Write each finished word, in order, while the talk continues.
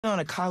on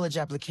a college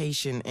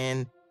application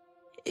and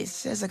it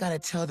says I gotta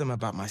tell them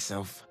about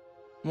myself.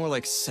 More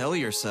like sell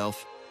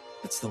yourself.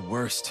 It's the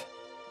worst.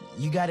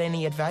 You got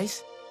any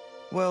advice?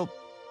 Well,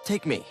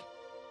 take me.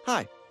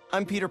 Hi,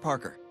 I'm Peter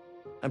Parker.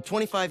 I'm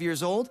 25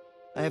 years old,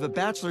 I have a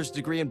bachelor's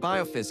degree in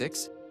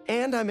biophysics,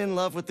 and I'm in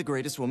love with the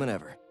greatest woman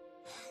ever.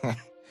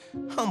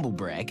 Humble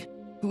brag.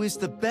 Who is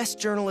the best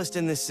journalist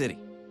in this city.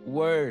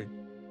 Word.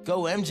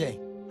 Go MJ.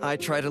 I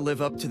try to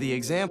live up to the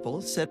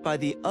example set by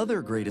the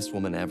other greatest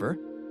woman ever,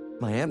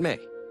 my Aunt May.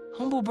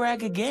 Humble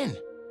brag again.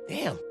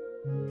 Damn.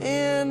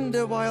 And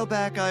a while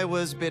back, I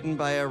was bitten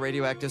by a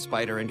radioactive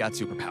spider and got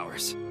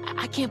superpowers.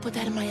 I can't put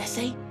that in my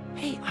essay.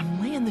 Hey,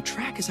 I'm laying the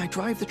track as I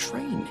drive the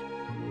train.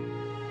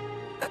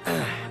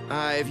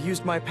 I've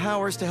used my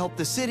powers to help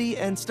the city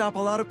and stop a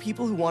lot of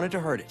people who wanted to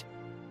hurt it.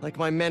 Like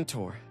my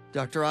mentor,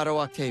 Dr. Otto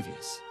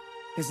Octavius.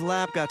 His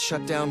lab got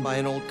shut down by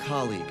an old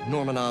colleague,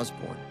 Norman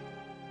Osborn.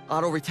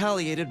 Otto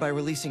retaliated by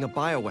releasing a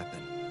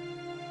bioweapon.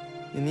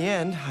 In the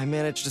end, I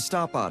managed to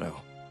stop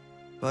Otto,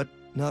 but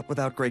not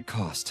without great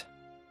cost.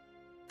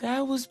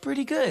 That was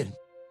pretty good.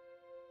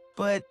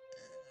 But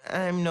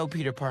I'm no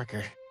Peter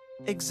Parker.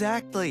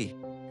 Exactly.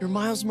 You're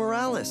Miles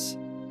Morales.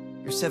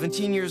 You're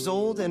 17 years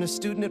old and a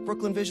student at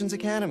Brooklyn Vision's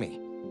Academy.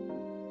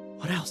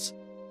 What else?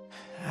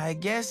 I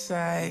guess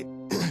I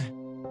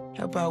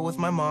help out with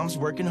my mom's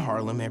work in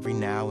Harlem every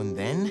now and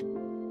then.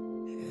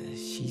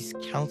 She's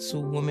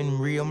Councilwoman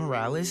Rio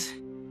Morales.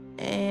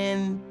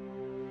 And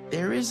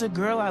there is a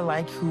girl I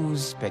like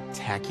who's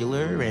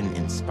spectacular and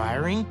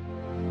inspiring,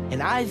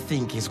 and I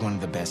think is one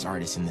of the best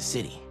artists in the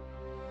city.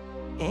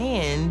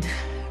 And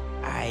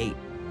I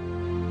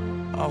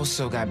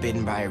also got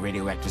bitten by a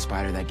radioactive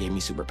spider that gave me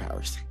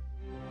superpowers.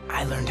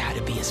 I learned how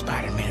to be a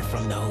Spider-Man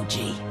from the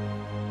OG.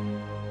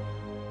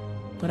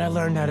 But I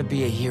learned how to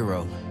be a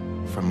hero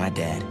from my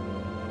dad.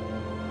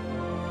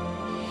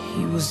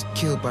 He was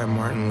killed by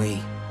Martin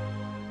Lee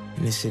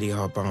in the City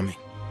Hall bombing.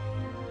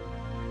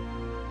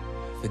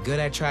 The good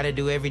I try to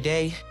do every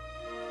day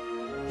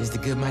is the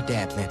good my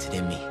dad planted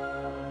in me.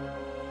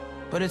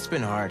 But it's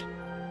been hard.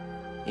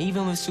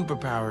 Even with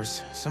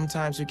superpowers,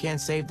 sometimes we can't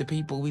save the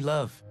people we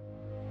love,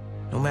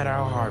 no matter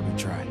how hard we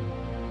try.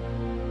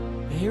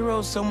 A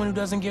hero's someone who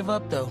doesn't give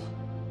up, though.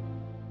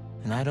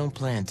 And I don't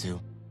plan to.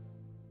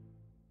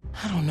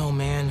 I don't know,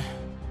 man.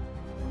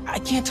 I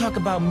can't talk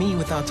about me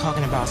without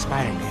talking about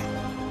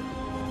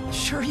Spider-Man.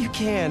 Sure you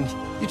can.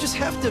 You just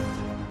have to...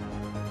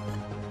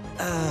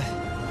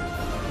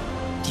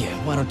 Yeah,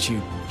 why don't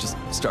you just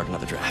start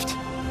another draft?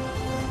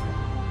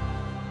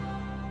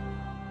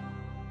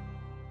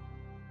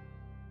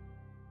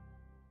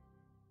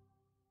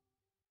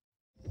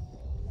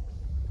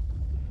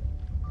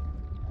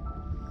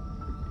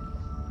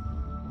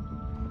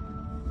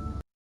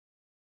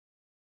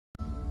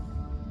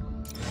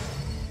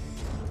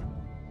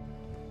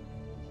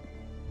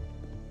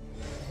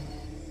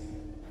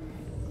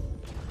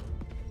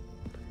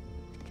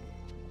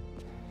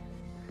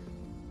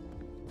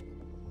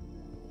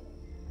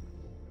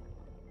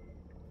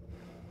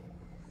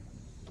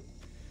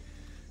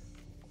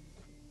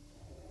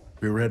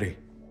 We're ready.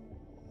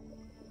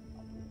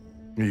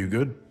 Are you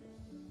good?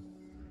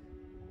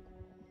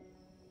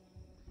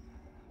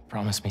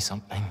 Promise me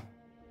something.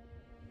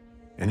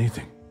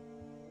 Anything.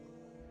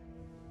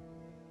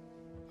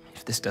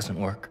 If this doesn't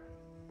work,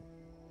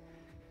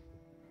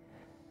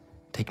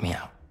 take me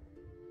out.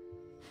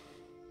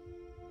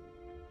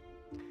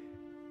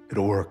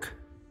 It'll work.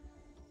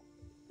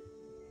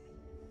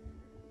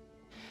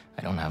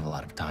 I don't have a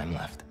lot of time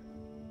left.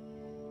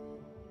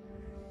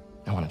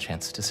 I want a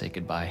chance to say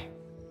goodbye.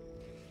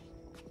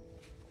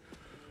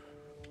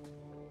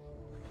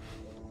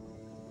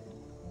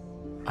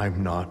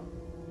 I'm not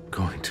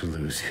going to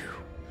lose you.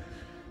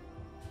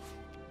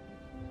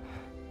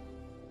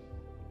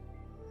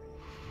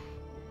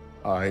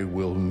 I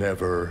will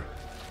never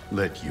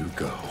let you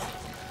go.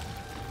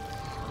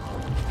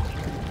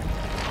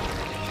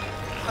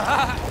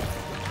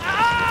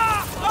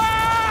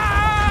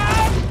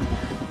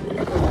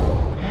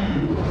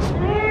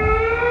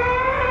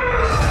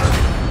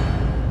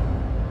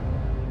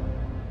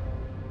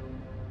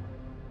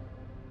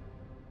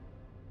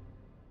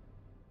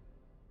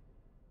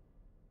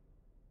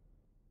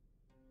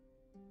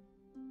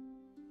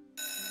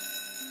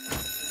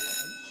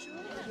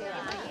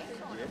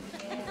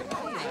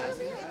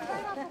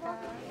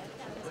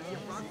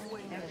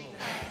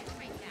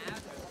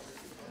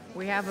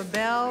 We have a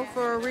bell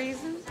for a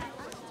reason.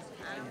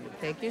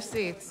 Take your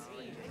seats.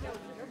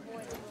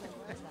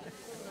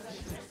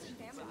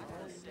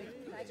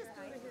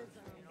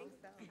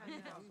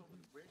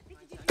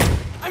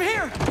 I'm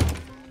here!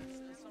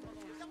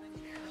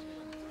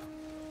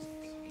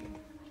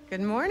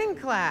 Good morning,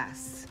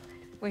 class.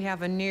 We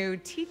have a new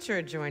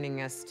teacher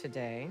joining us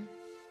today.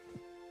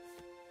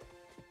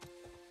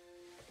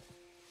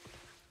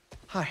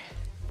 Hi.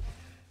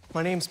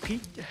 My name's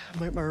Pete,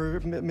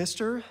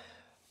 Mr.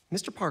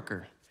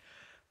 Parker.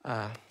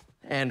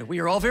 And we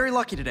are all very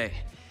lucky today,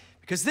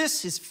 because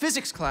this is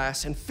physics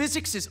class, and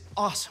physics is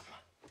awesome.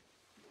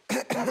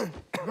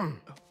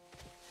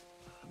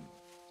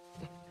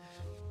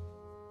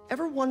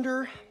 ever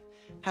wonder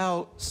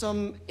how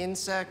some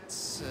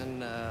insects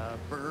and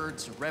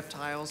birds,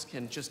 reptiles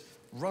can just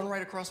run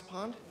right across a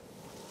pond?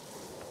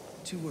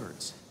 2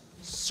 words.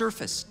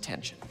 Surface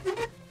tension.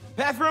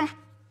 Bathroom?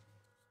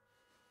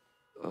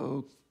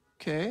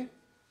 Okay.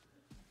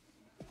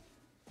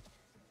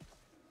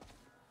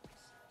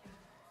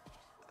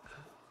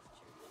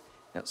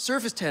 Now,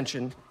 surface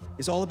tension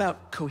is all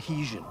about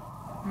cohesion.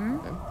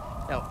 Okay?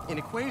 Now, in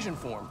equation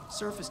form,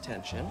 surface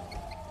tension,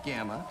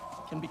 gamma,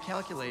 can be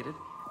calculated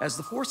as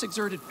the force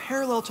exerted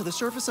parallel to the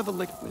surface of a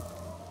liquid,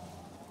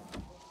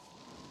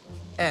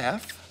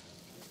 F,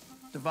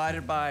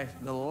 divided by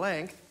the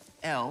length,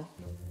 L,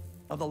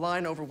 of the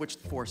line over which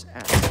the force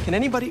acts. Can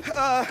anybody...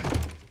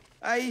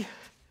 I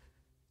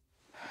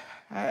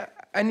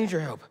need your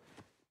help.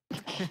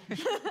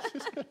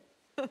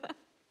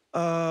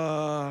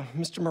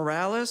 Mr.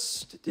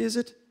 Morales, is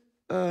it?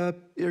 Are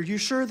you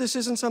sure this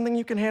isn't something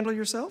you can handle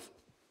yourself?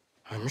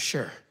 I'm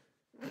sure.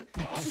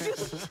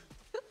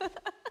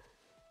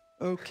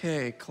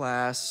 Okay,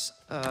 class.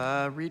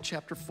 Read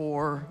chapter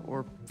 4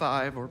 or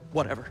 5 or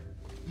whatever.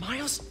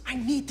 Miles, I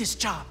need this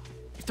job.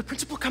 If the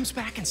principal comes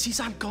back and sees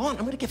I'm gone,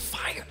 I'm gonna get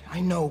fired.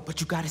 I know, but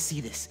you gotta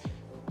see this.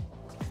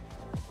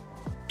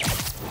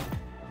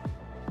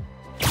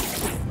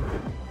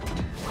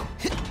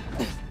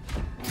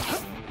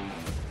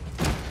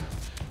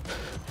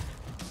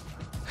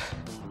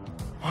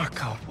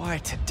 Marco, why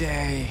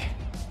today?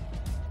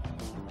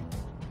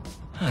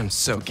 I'm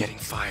so getting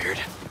fired.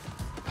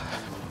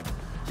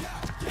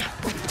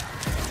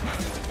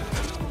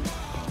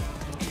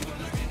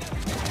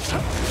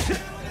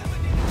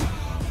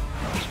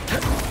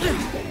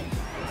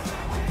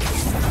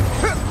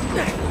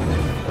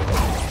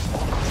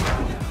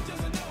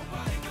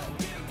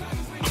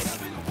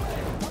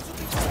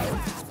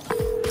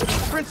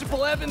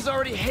 Principal Evans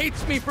already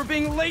hates me for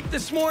being late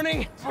this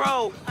morning.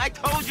 Bro, I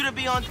told you to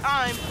be on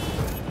time.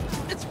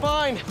 It's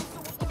fine.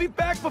 I'll be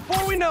back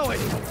before we know it.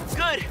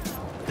 Good,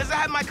 because I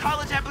had my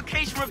college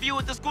application review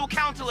with the school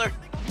counselor.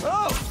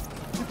 Oh,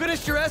 you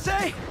finished your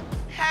essay?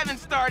 Haven't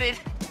started.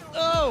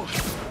 Oh,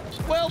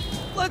 well,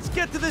 let's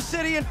get to the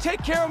city and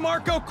take care of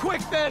Marco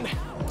quick then.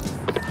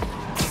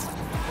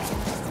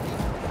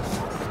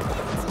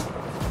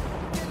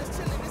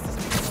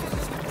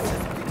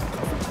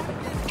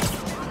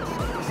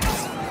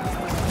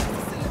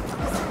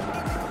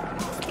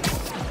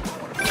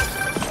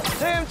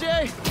 Hey,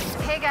 MJ.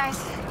 Hey guys,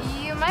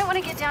 you might want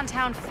to get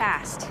downtown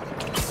fast.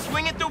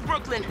 Swing it through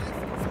Brooklyn.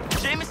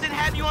 Jameson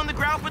have you on the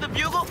ground for the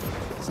bugle?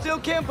 Still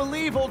can't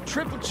believe old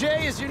Triple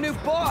J is your new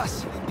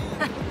boss.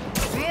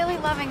 Really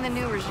loving the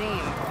new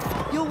regime.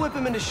 You'll whip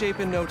him into shape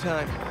in no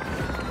time.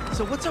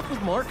 So what's up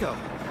with Marco?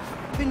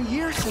 Been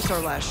years since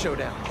our last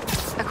showdown.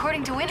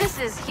 According to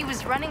witnesses, he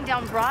was running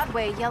down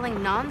Broadway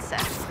yelling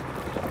nonsense.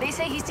 They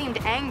say he seemed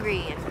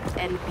angry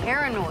and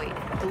paranoid,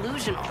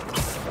 delusional.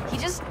 He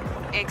just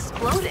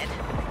exploded.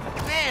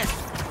 Man,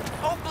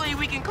 hopefully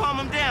we can calm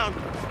him down.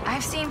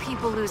 I've seen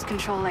people lose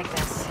control like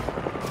this.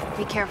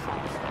 Be careful.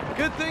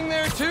 Good thing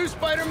there are 2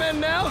 Spider-Men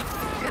now.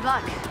 Good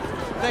luck.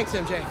 Thanks,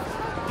 MJ.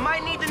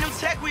 Might need the new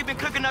tech we've been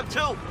cooking up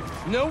too.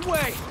 No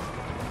way.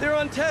 They're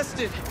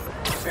untested.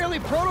 Barely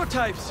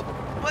prototypes.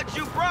 But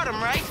you brought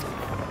him, right?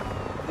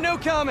 No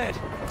comment.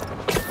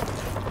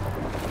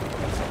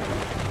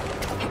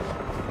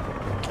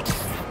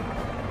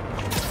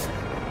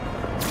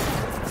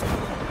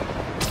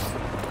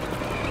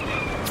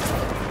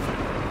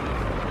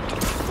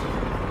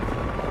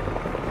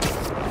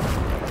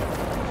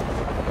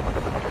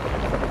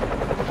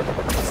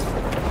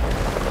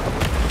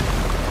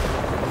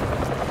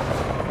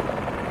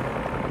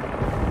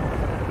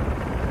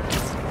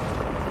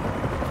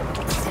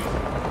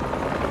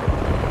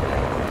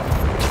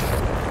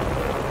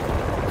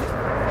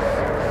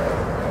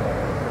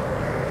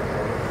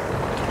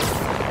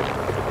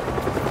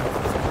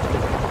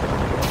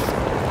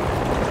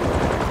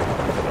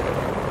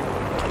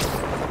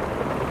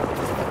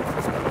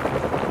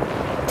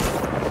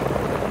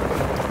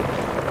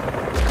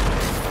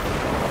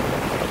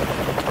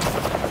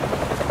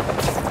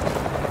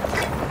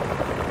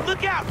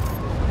 Look out!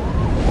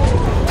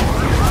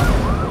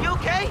 You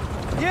okay?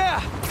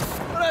 Yeah,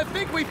 but I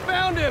think we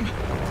found him.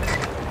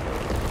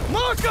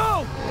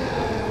 Marco!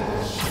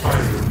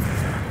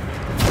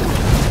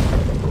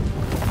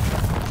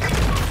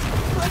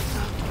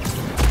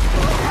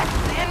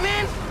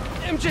 Sandman?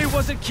 MJ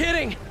wasn't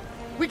kidding.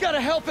 We gotta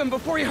help him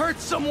before he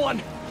hurts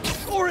someone.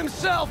 Or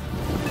himself.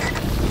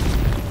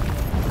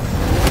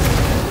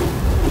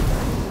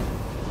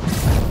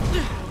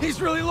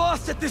 He's really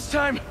lost at this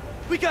time.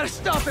 We gotta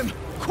stop him.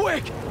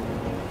 Quick!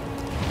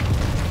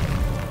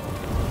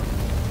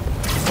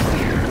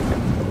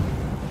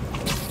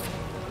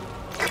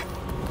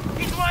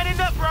 He's winding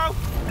up, bro.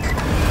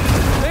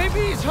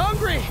 Maybe he's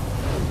hungry.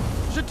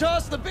 Should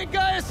toss the big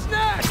guy a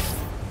snack.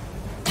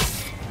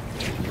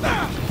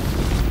 Ah!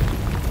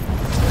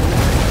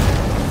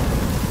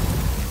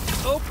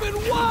 Open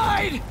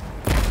wide!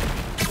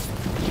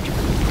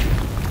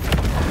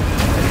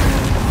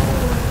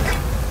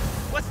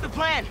 What's the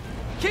plan?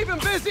 Keep him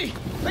busy!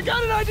 I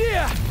got an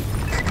idea!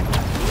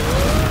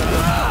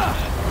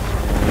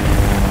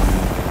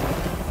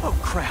 Oh,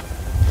 crap.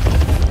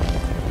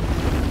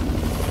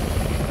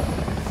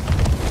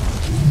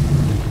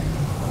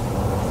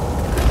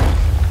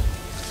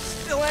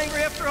 Still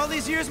angry after all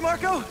these years,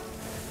 Marco?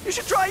 You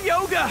should try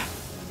yoga!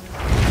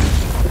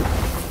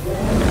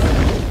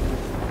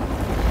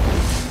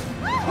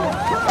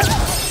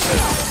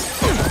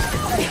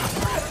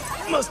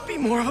 Must be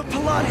more of a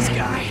Pilates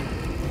guy.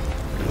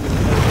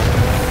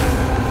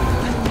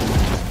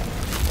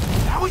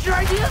 That was your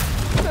idea?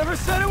 Never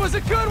said it was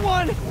a good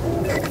one! It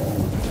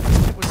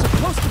was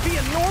supposed to be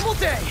a normal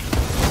day.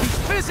 Teach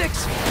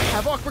physics,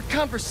 have awkward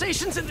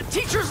conversations in the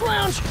teacher's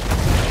lounge.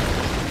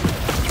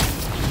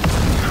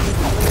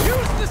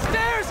 Use the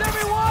stairs,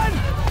 everyone!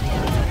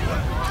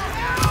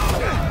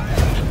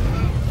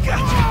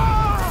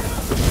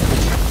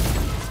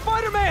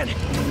 Spider-Man!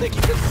 Think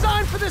you can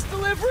sign for this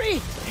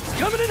delivery? It's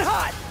coming in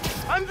hot!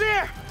 I'm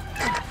there!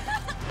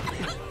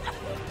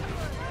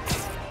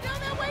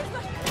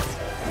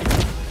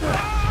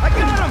 I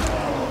got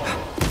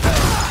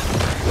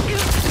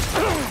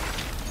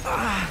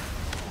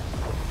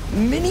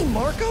him! Mini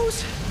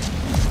Marcos?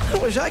 I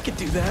wish I could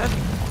do that.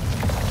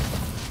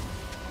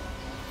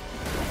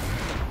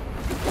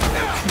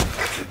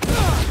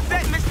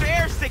 Set Mr.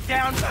 Airstick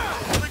down,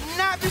 but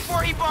not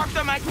before he barked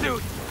on my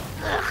suit.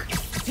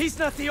 He's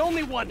not the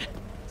only one.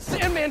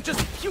 Sandman just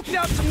puked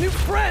out some new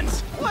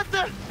friends. What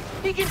the?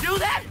 He can do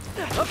that?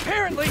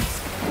 Apparently.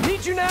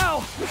 Need you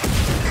now.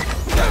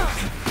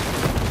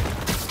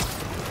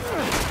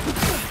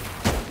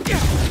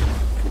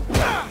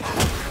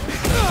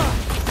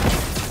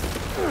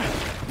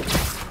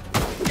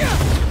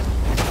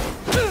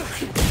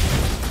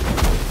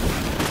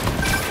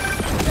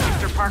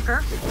 Mr.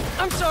 Parker?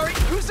 I'm sorry,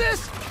 who's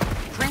this?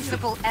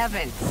 Principal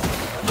Evans.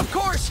 Of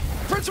course,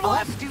 Principal All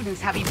F.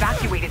 students have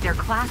evacuated their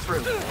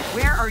classroom.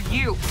 Where are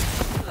you?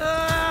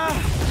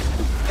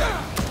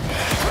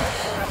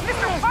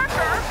 Mr.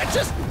 Parker! I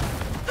just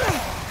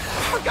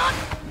forgot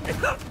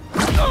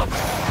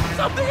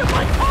something in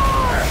my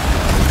car.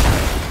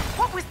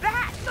 What was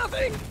that?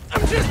 Nothing.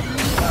 I'm just.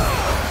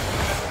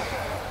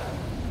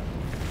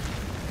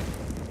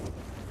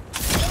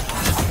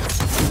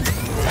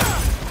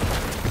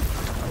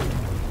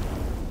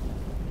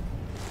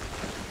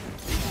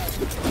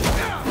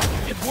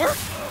 It worked.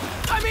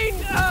 I mean,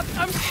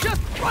 I'm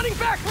just running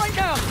back right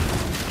now.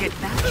 Get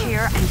back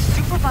here and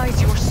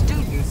supervise your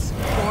students,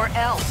 or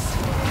else.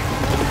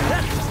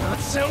 That does not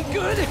sound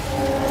good.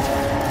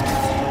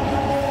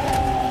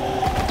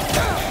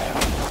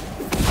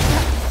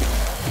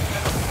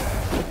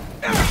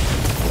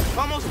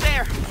 Almost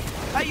there.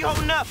 How you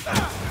holding up?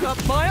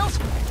 Miles?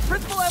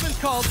 Principal Evans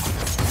called.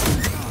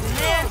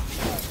 Man,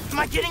 am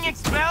I getting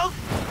expelled?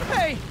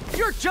 Hey,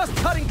 you're just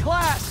cutting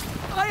class.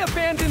 I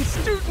abandoned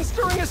students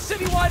during a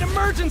citywide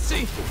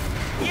emergency.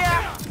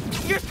 Yeah,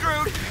 you're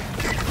screwed.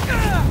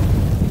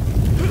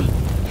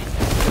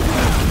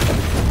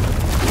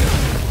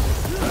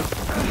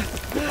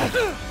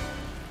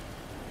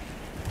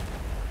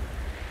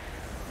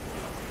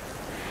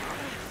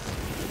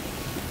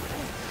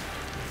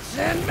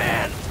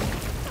 Sandman!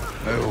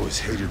 I always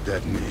hated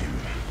that name.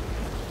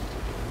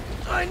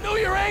 I know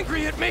you're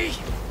angry at me.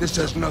 This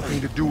has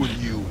nothing to do with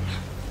you.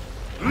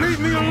 Leave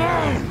me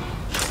alone!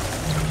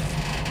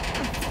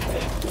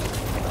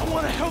 I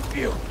want to help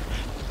you.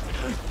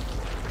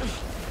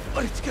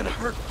 But it's gonna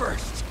hurt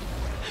first.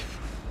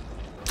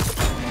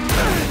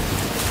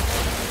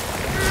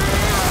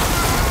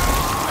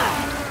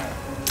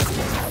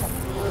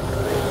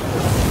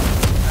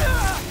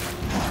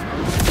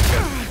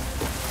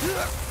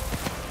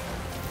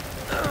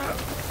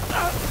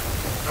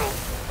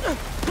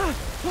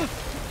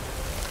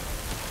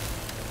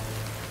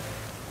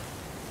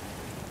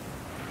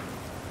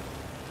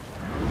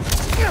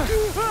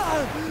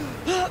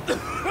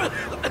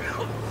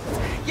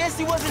 Guess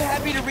he wasn't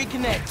happy to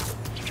reconnect.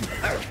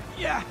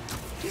 Yeah,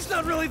 he's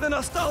not really the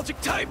nostalgic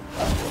type.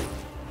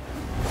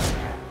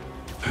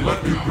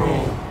 Let me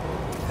go,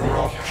 or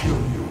I'll kill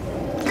you.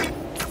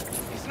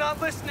 He's not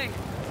listening.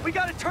 We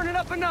gotta turn it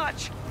up a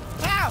notch.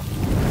 How?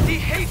 He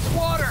hates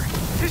water.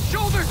 His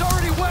shoulder's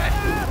already wet.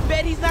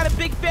 Bet he's not a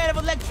big fan of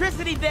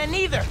electricity then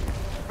either.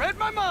 Read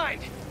my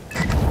mind.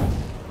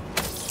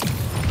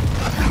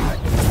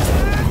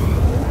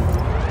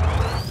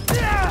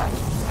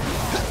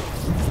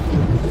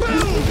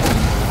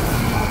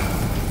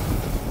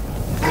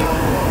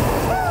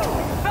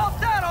 Felt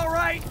that all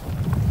right.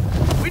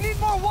 We need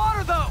more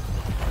water, though.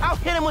 I'll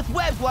hit him with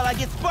webs while I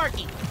get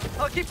Sparky.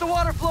 I'll keep the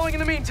water flowing in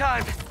the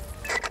meantime.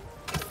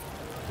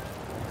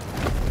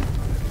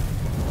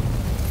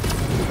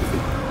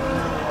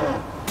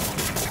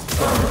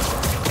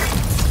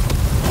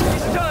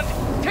 He's done.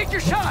 Take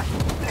your shot.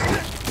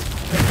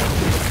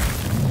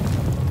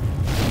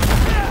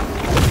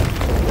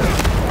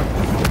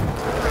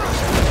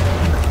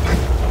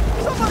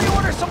 Somebody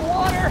order some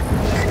water.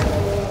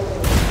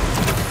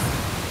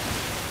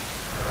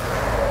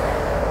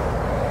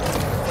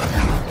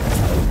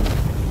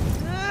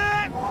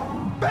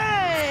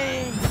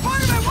 Bang!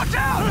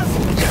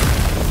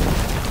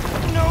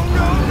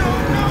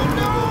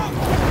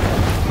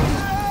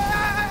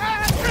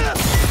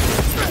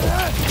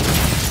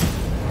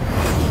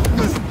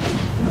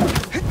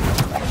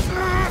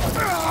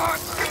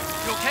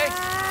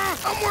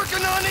 I'm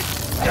working on it!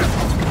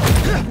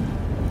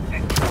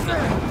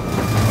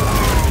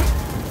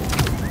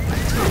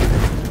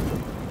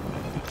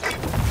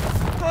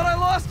 Thought I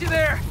lost you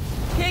there!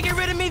 Can't get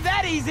rid of me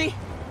that easy.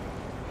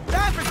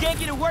 Time for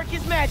Genki to work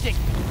his magic.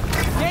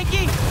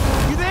 Genki,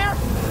 you there?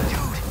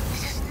 Dude,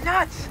 this is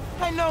nuts!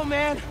 I know,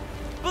 man.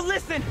 But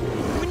listen,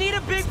 we need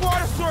a big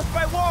water source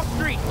by Wall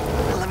Street.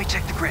 Let me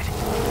check the grid.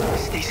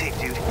 Stay safe,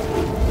 dude.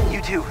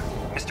 You too,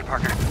 Mr.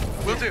 Parker.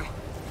 Will do.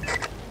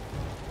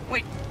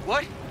 Wait,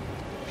 what?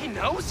 He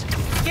knows?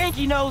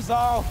 Genki knows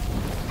all.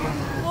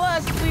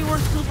 Plus, we were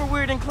super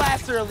weird in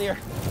class earlier.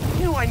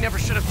 You know I never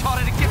should have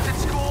taught at a gifted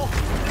school.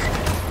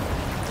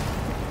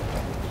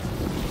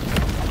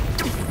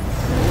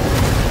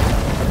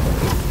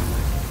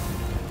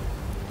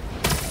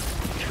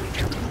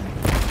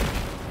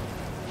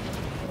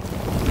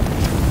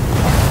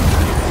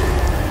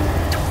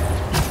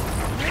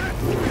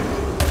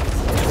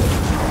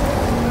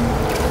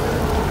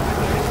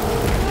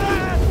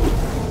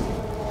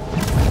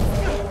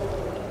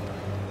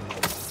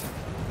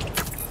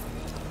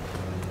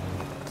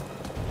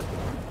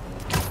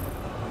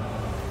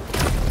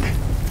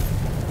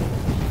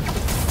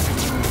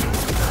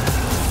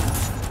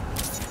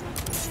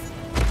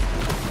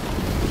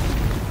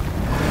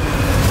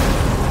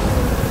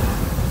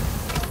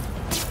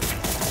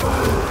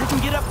 I can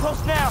get up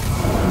close now.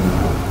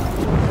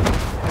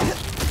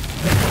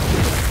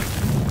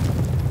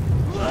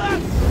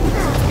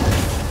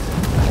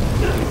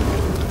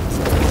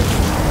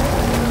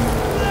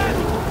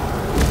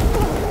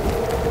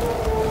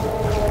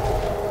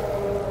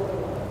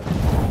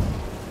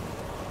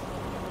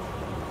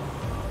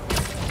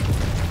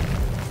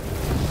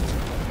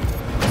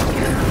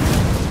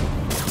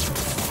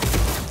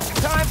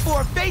 Time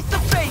for a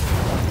face-to-face.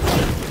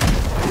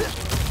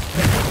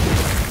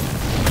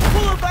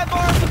 Pull up, I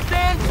borrow some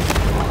sand.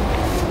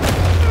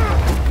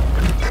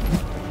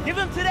 Give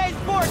him today's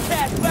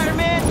forecast,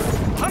 Spider-Man.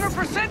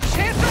 100%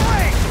 chance of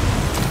rain!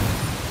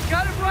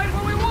 Got it right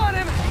when we want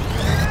him!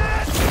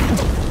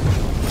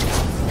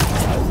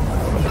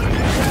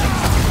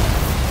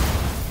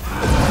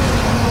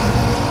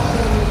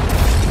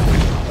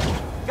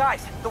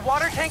 Guys, the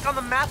water tank on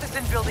the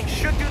Matheson building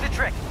should do the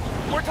trick.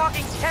 We're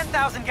talking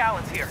 10,000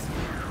 gallons here.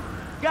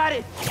 Got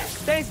it.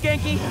 Thanks,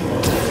 Genki.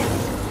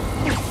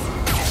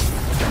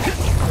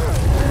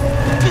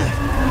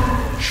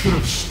 Should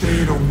have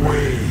stayed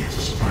away,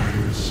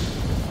 spiders.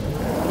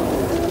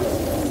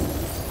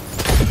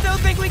 Still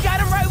think we got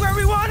him right where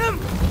we want him?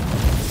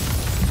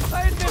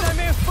 I admit I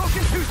may have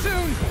spoken too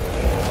soon.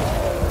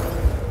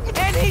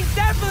 And he's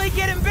definitely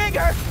getting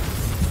bigger.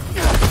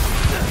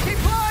 Keep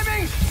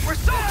climbing! We're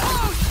so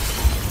close!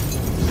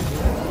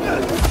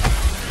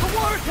 The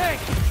water tank!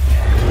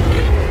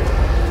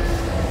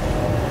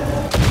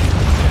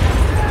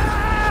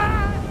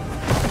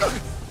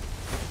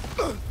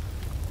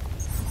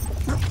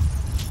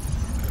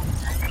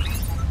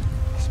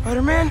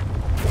 Spider-Man?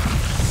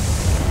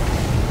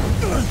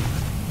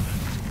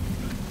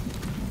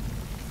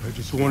 I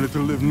just wanted to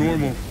live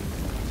normal,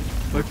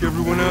 like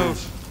everyone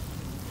else.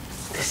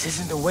 This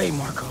isn't the way,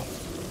 Marco.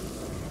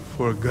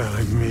 For a guy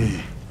like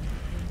me,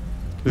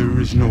 there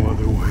is no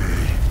other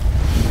way.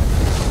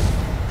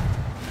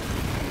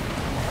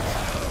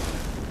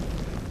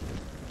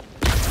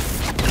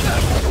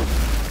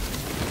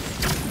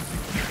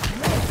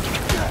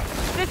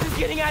 This is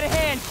getting out of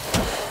hand.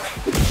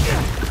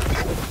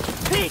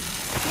 Pete,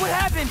 what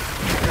happened?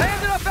 I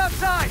ended up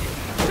outside!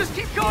 Just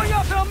keep going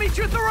up and I'll meet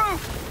you at the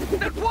roof!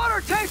 That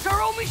water tank's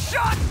our only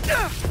shot!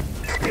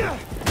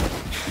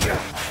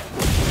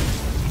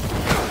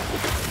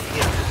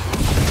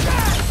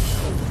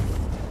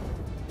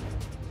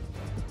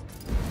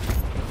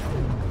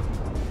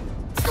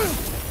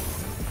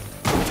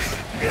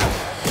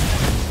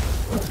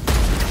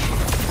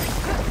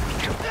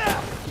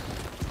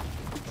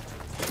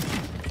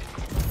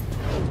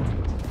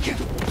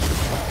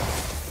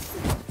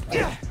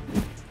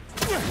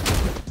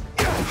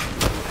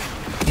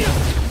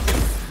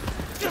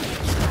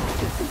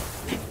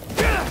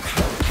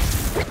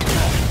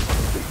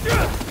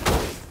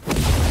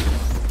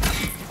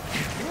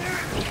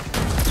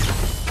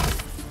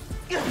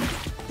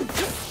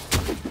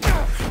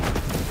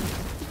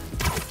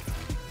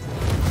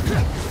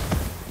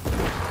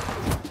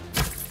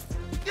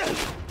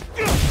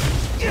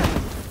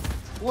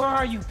 Where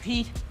are you,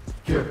 Pete?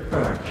 Get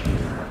back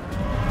here.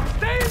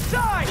 Stay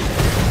inside!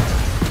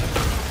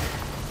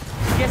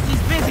 Guess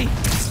he's busy.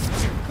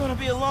 Gonna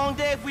be a long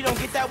day if we don't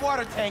get that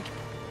water tank.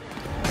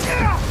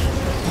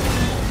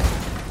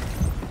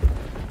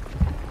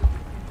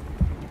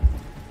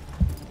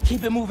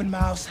 Keep it moving,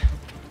 Miles.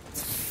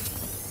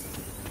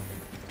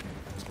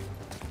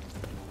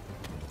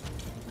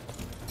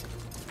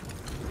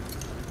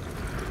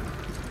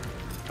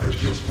 I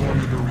just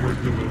wanted a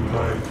regular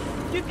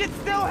life. You could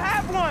still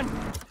have one!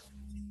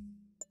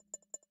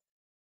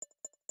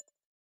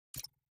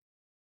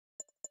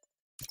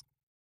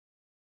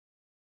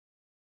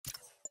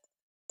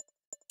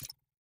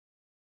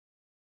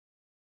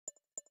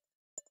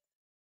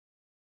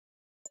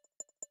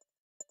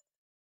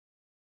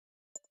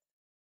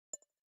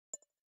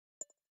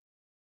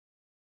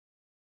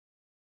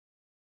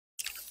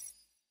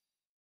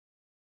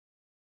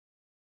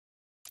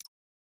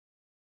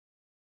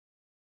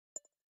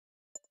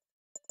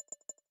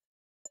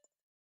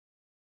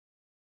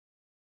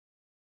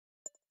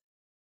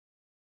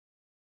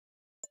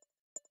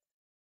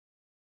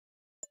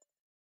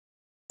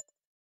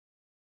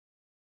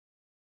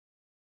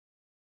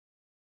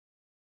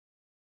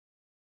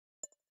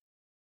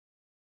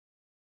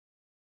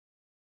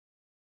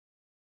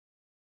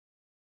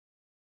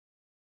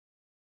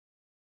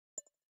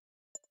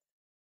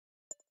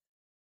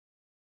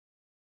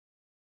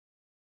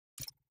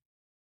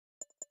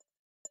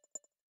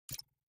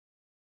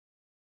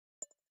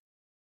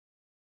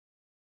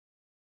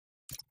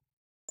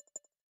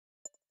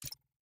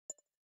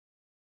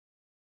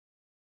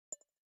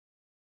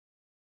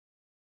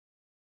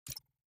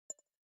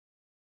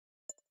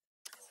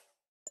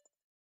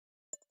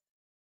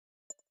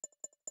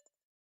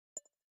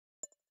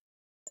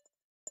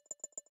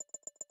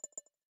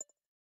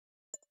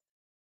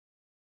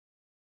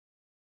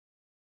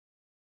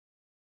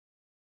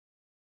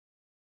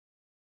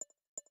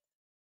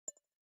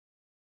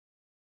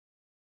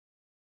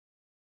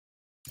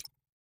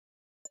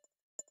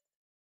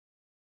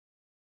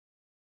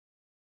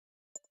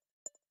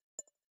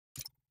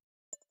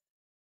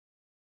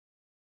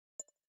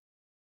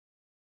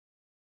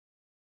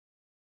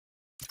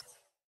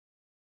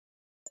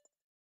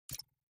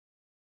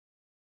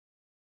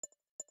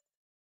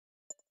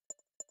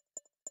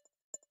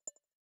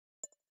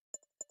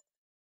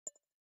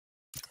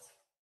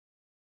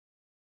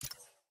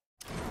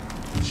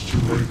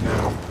 late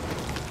now.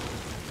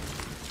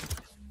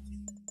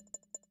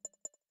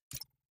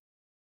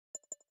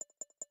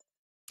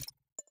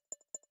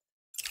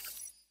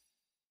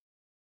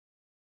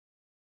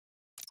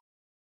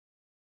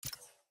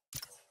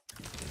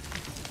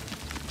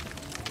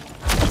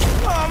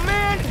 Oh,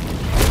 man!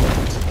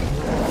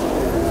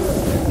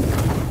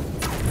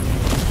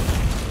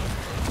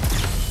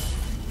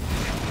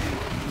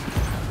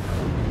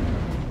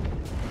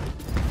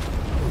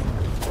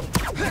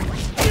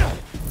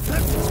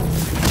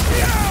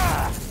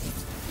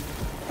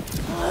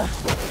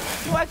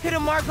 Why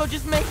couldn't Marco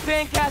just make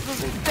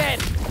sandcastles instead?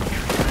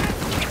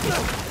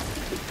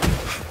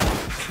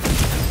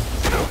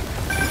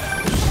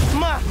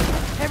 Ma,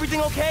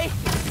 everything okay?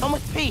 I'm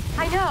with Pete.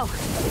 I know.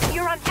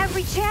 You're on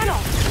every channel.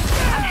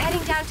 I'm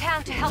heading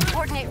downtown to help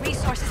coordinate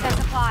resources and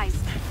supplies.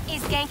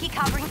 Is Genki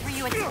covering for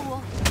you at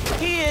school?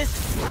 He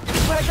is,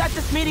 but I got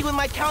this meeting with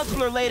my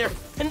counselor later,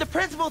 and the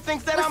principal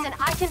thinks that Listen,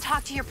 I can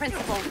talk to your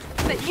principal,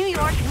 but New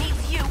York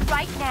needs you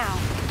right now.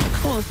 I'm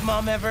coolest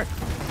mom ever.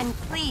 And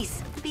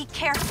please, be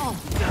careful.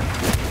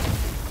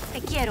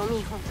 Te quiero,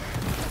 mijo.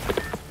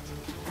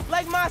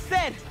 Like Ma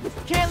said,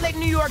 can't let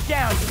New York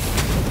down.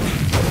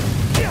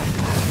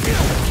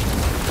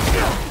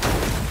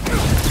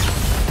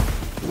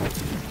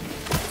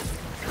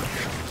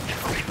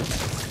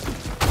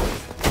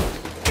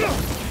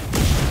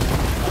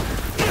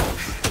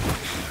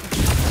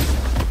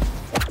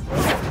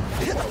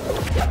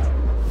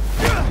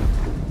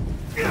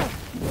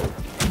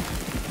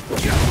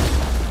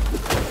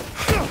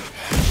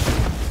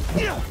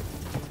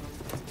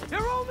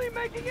 You're only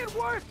making it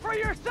worse for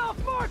yourself,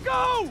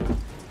 Marco!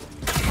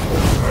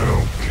 I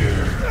don't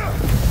care.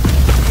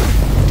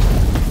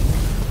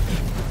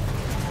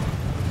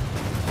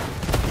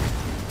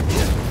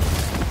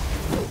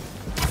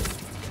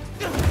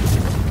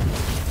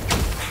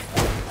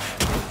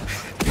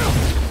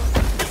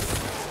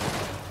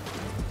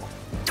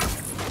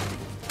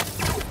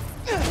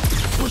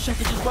 Wish I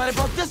could just write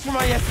about this for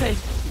my essay.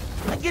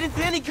 I'd get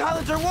into any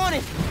college I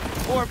wanted.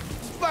 Or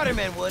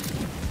Spider-Man would.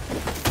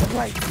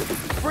 Right.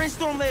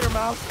 Brainstorm later,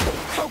 Miles.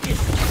 Focus.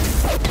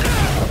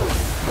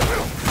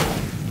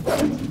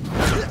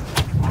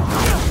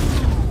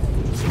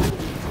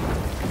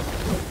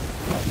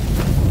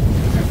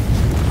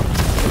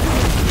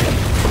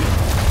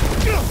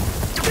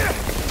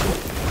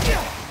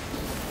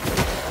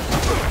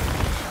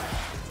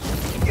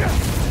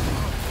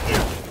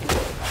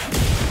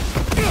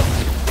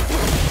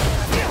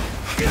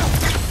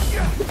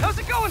 How's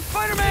it going,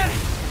 Spider-Man?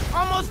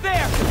 Almost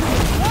there.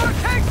 Water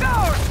tank's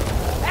ours!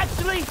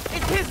 Actually,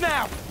 it's his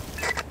now.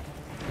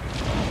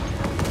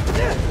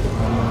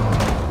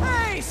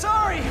 Hey,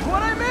 sorry,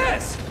 what'd I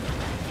miss?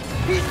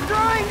 He's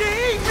trying to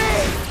eat me!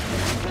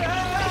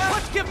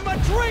 Let's give him a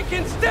drink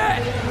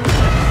instead!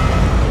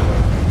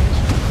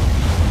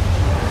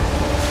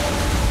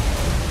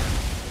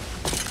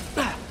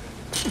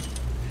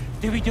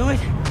 Did we do it?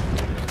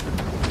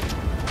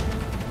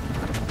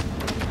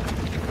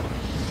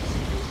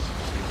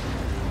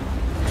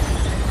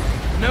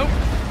 Nope.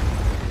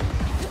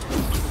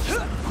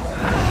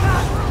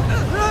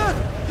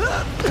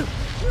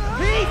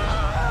 Pete!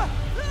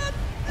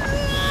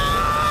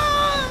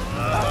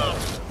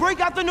 Break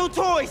out the new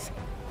toys!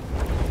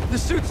 The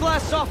suit's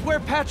last software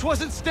patch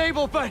wasn't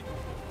stable, but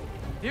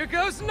here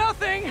goes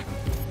nothing!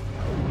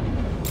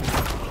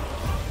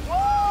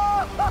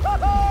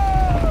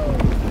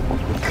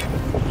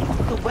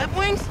 The web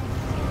wings?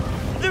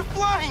 They're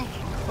flying!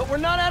 But we're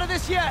not out of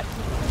this yet!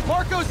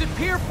 Marco's at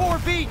Pier 4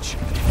 Beach!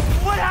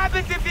 What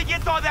happens if he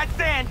gets all that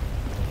sand?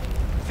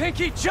 Think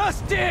he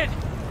just did!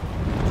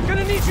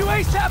 Gonna need you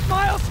ASAP,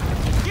 Miles!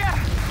 Yeah,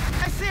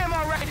 I see him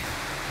all right.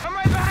 I'm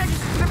right behind you.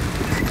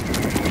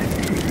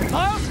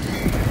 Miles?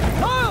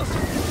 Miles!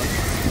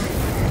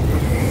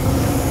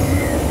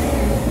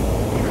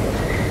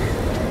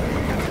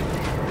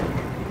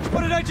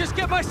 What did I just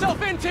get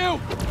myself into?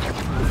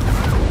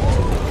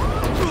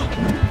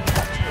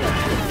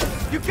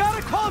 You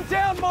gotta calm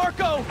down,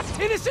 Marco!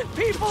 Innocent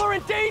people are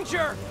in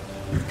danger!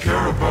 You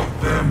care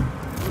about them,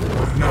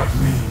 but not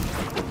me.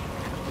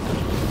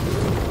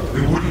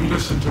 They wouldn't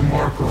listen to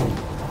Marco,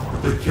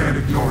 but they can't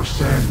ignore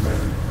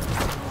Sandman.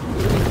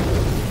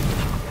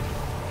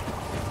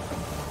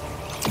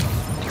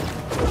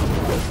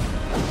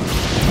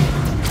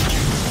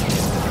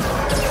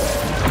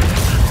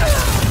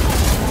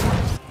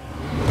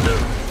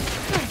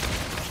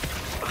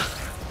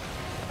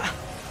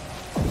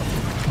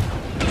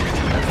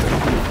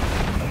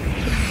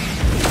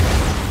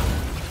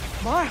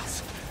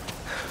 Miles!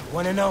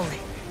 One and only.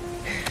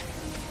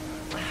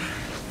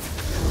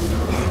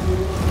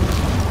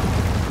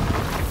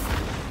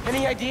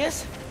 Any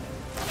ideas?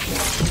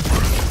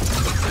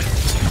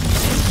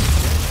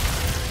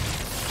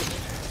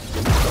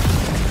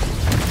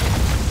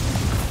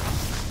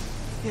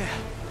 Yeah.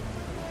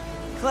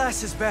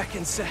 Class is back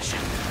in session.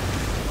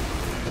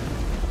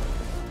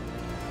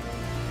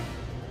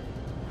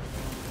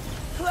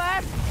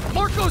 Class?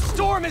 Marco's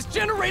storm is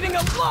generating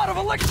a lot of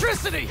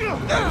electricity!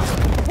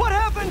 What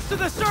happened? happens to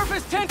the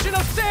surface tension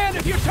of sand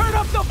if you turn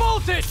up the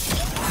voltage?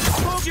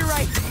 Move, you're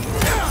right.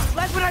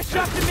 Like when I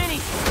shot the mini.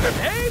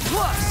 A+.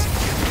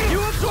 If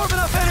you absorb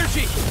enough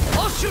energy,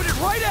 I'll shoot it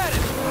right at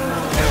it.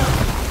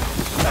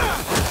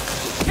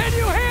 Can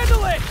you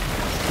handle it?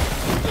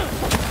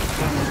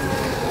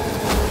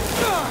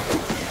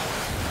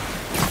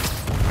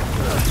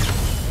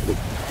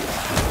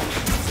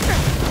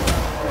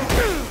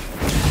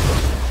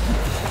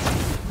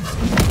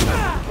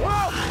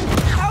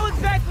 How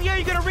exactly are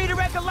you gonna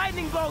redirect a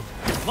lightning bolt?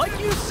 Like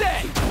you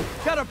say,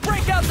 gotta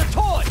break out the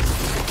toys.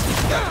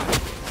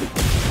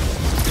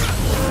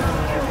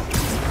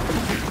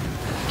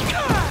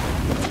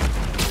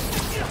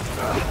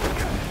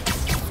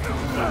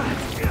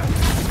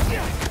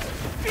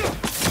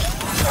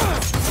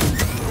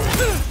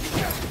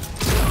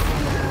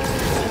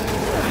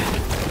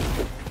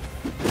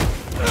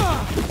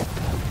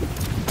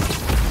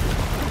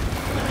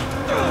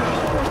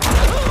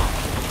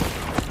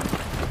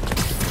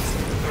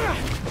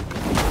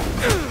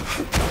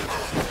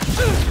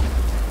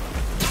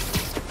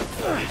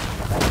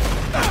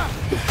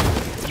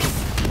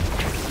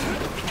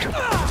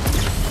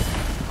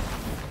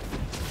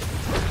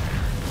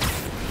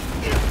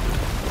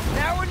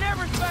 Now or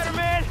never,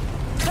 Spider-Man.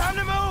 Time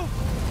to move.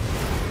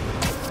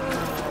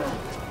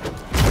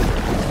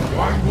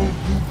 Why won't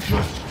you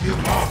just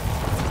give up?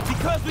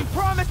 Because we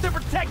promised to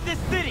protect this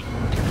city.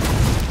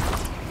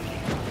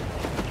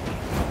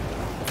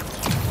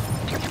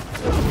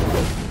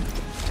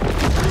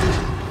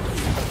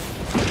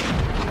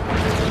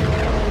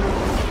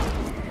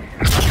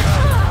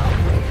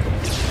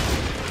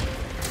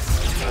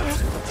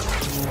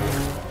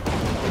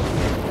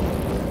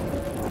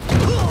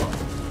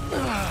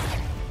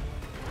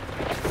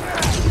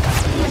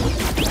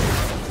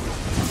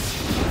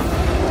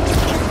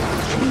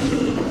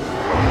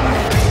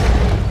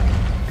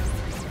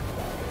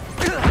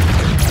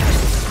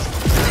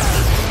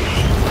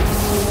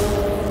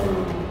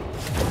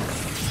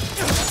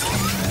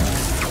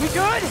 We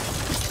good?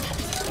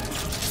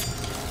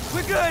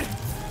 We're good.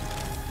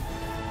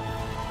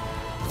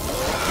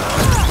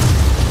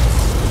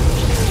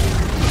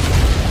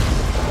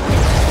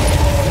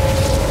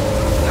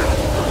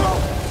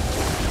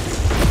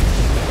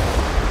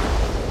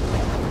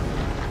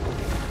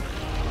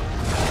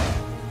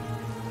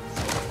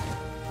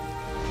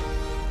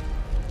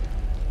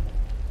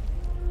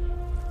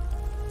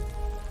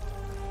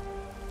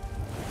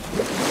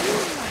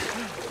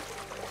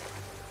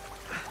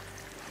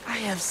 I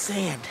have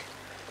sand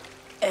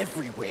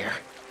everywhere.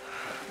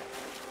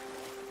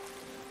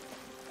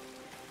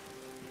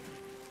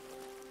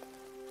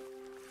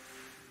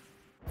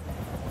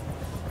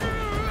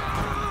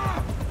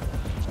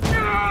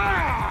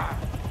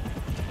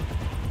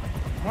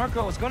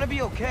 Marco, it's gonna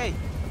be okay.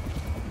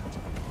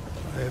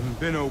 I haven't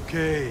been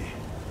okay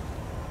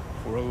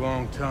for a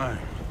long time.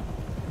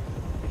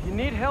 If you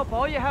need help,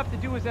 all you have to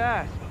do is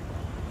ask.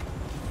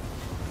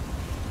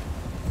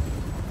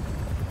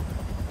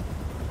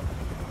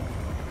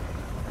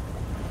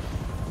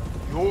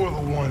 You're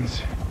the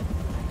ones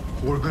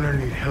who are gonna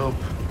need help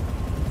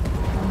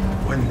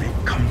when they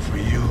come for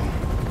you.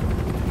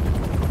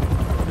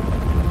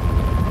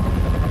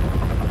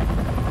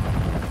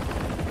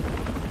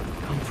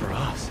 Come for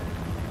us.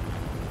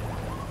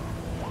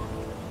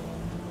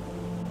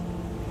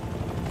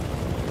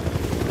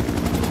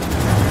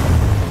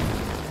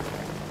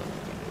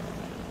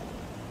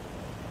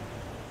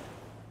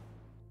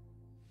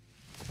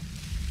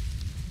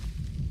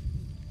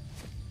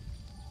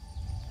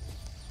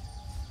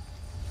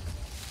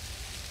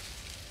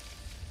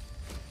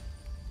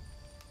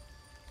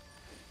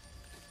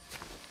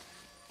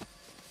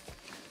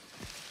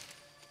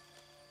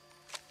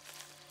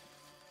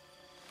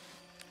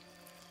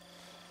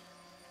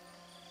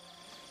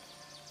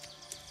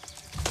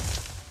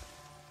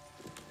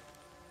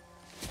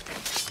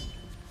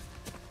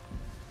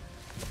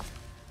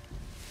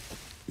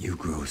 You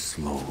grow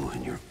slow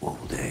in your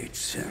old age,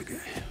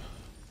 Sergei.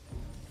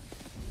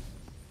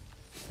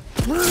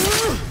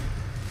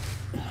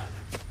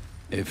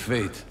 A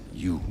fate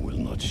you will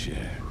not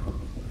share.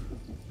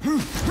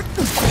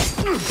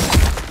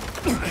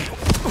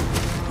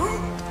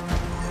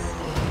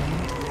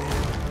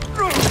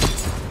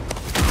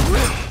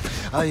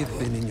 I've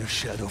been in your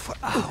shadow for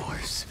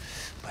hours,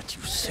 but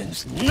you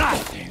sense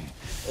nothing.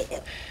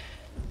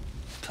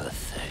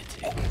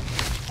 Pathetic.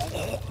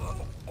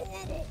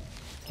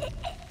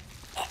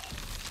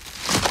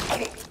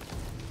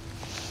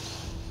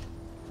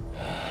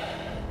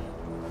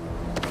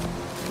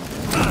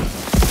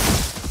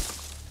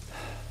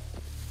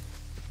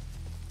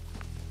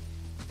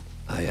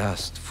 I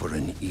asked for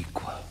an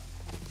equal.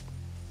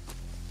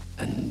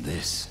 And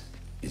this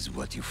is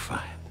what you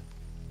find.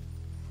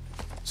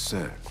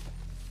 Sir,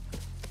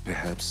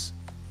 perhaps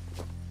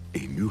a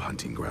new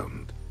hunting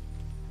ground.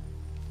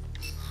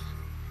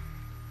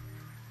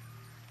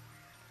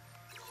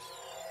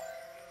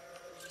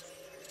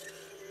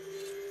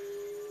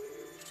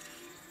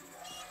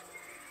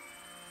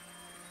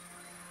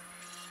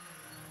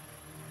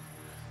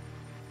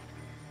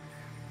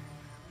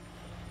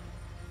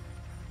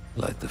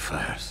 Light the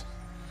fires.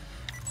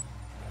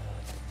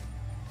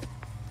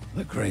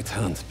 The great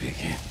hunt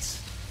begins.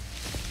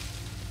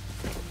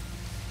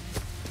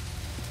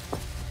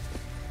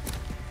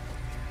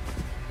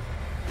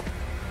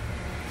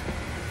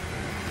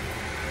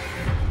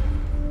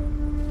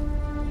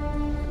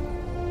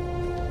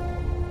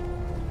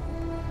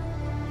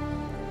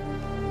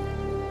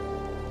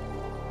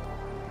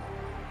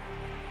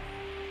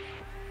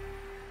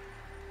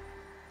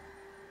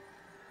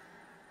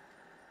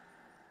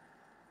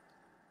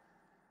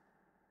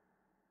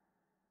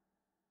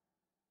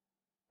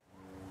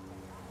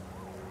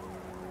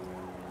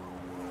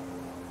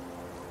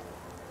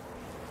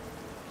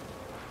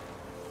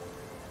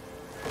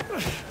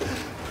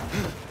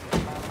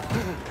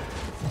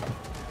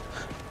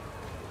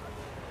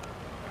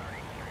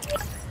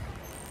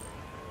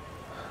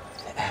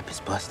 The app is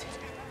busted.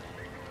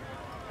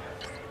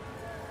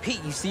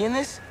 Pete, you seeing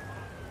this?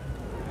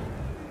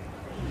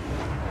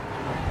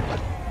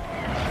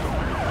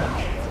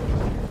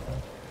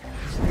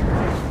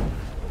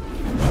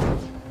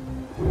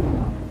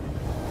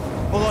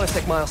 Hold on a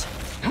sec, Miles.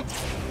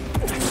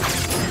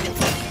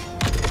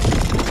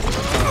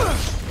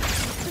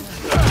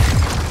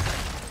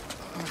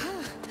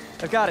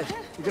 I got it.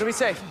 You're gonna be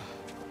safe.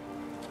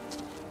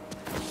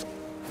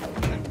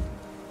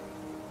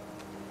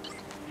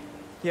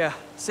 Yeah,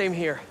 same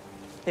here.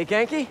 Hey,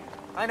 Genki?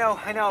 I know.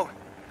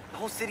 The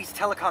whole city's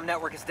telecom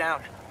network is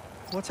down.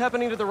 What's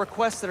happening to the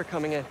requests that are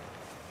coming in?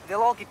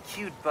 They'll all get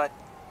queued, but...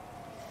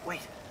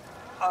 Wait.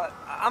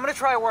 I'm gonna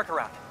try a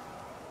workaround.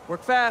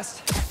 Work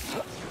fast.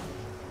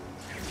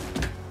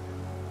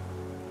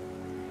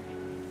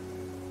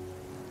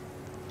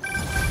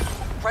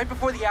 Right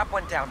before the app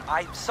went down,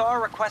 I saw a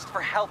request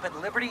for help at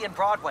Liberty and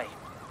Broadway.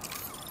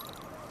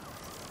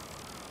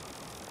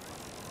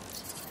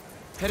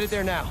 Headed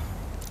there now.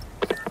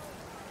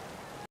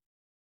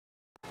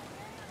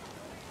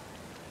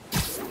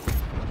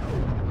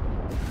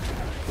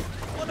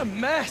 What a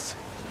mess!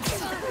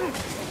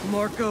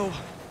 Marco,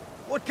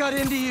 what got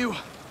into you?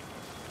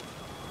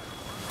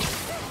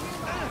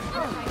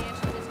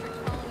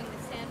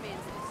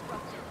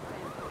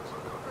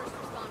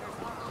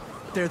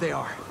 There they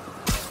are.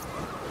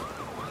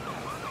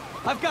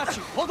 I've got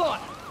you. Hold on.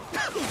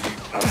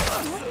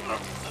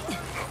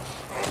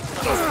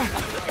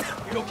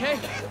 You okay?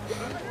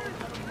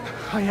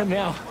 I am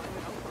now.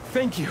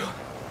 Thank you.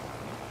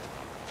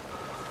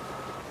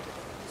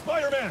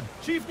 Spider-Man,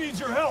 Chief needs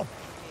your help.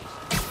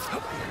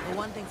 Well,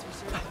 one thing's for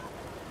certain.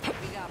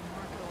 We got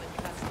Marco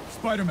in custody.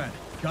 Spider-Man,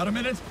 got a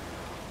minute?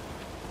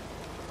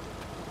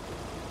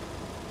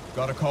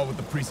 Got a call with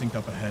the precinct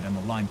up ahead and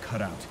the line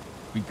cut out.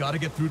 We gotta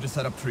get through to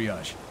set up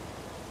triage.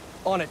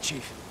 On it,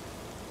 Chief.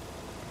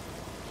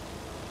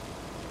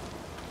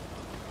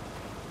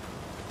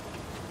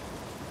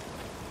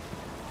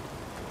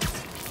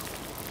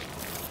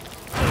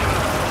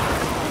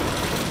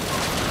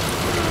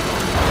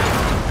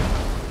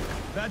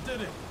 That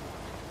did it.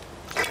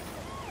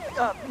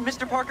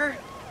 Mr. Parker,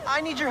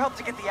 I need your help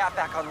to get the app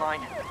back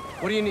online.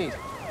 What do you need?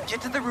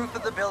 Get to the roof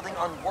of the building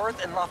on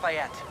Worth and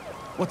Lafayette.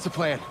 What's the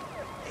plan?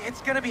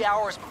 It's gonna be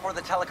hours before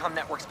the telecom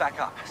network's back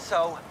up,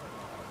 so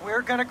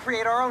we're gonna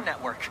create our own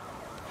network.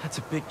 That's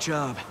a big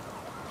job.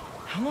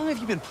 How long have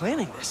you been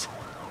planning this?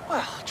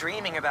 Well,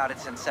 dreaming about it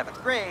since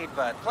 7th grade,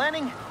 but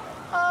planning,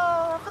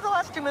 for the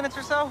last 2 minutes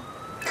or so.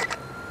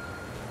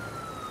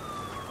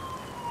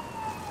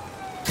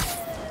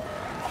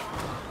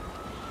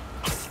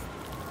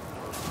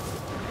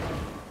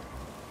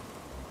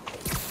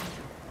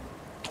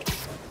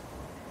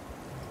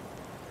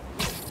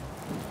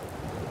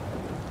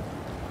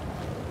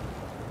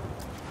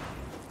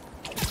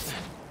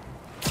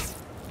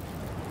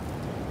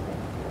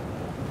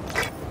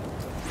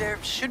 There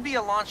should be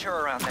a launcher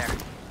around there.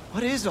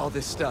 What is all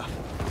this stuff?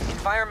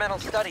 Environmental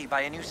study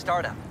by a new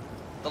startup.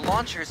 The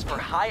launcher's for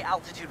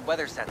high-altitude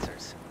weather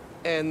sensors.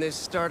 And this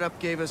startup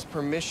gave us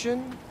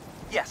permission?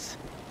 Yes.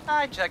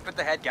 I checked with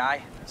the head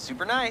guy.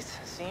 Super nice.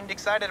 Seemed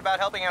excited about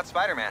helping out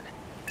Spider-Man.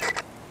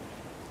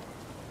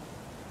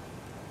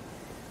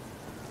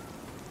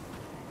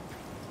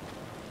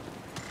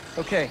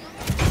 Okay,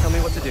 tell me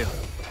what to do.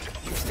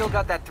 You've still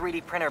got that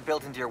 3D printer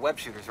built into your web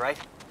shooters, right?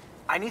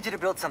 I need you to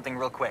build something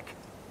real quick.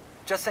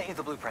 Just sent you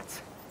the blueprints.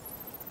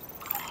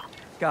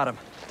 Got him.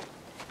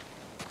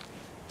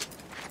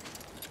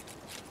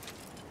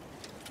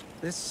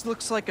 This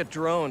looks like a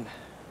drone.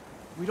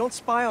 We don't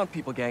spy on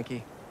people,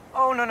 Genki.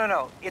 Oh,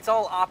 no. It's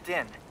all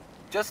opt-in.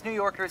 Just New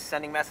Yorkers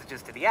sending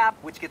messages to the app,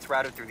 which gets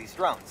routed through these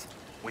drones,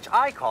 which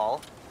I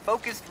call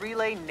Focused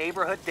Relay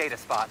Neighborhood Data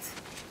Spots.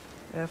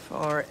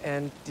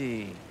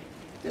 FRND.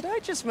 Did I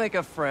just make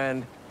a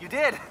friend? You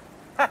did!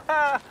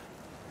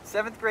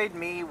 7th grade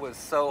me was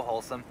so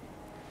wholesome.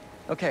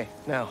 Okay,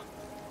 now,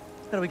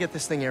 how do we get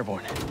this thing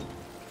airborne?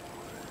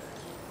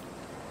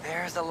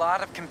 There's a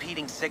lot of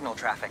competing signal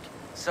traffic,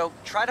 so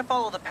try to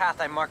follow the path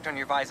I marked on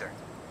your visor.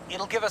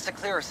 It'll give us a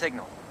clearer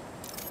signal.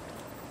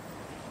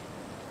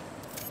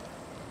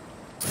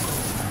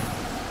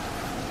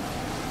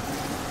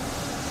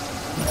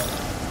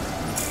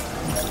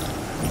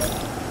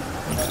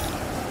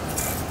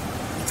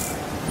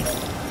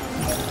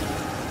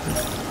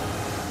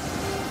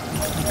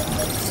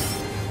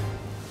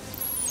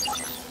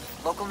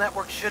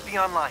 network should be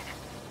online.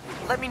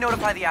 Let me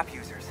notify the app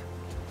users.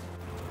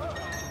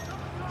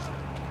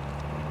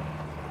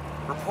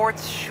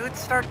 Reports should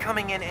start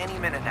coming in any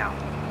minute now.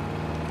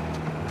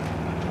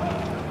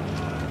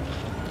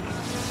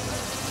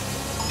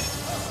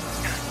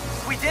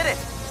 We did it!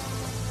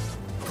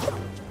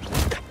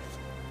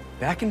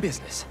 Back in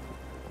business.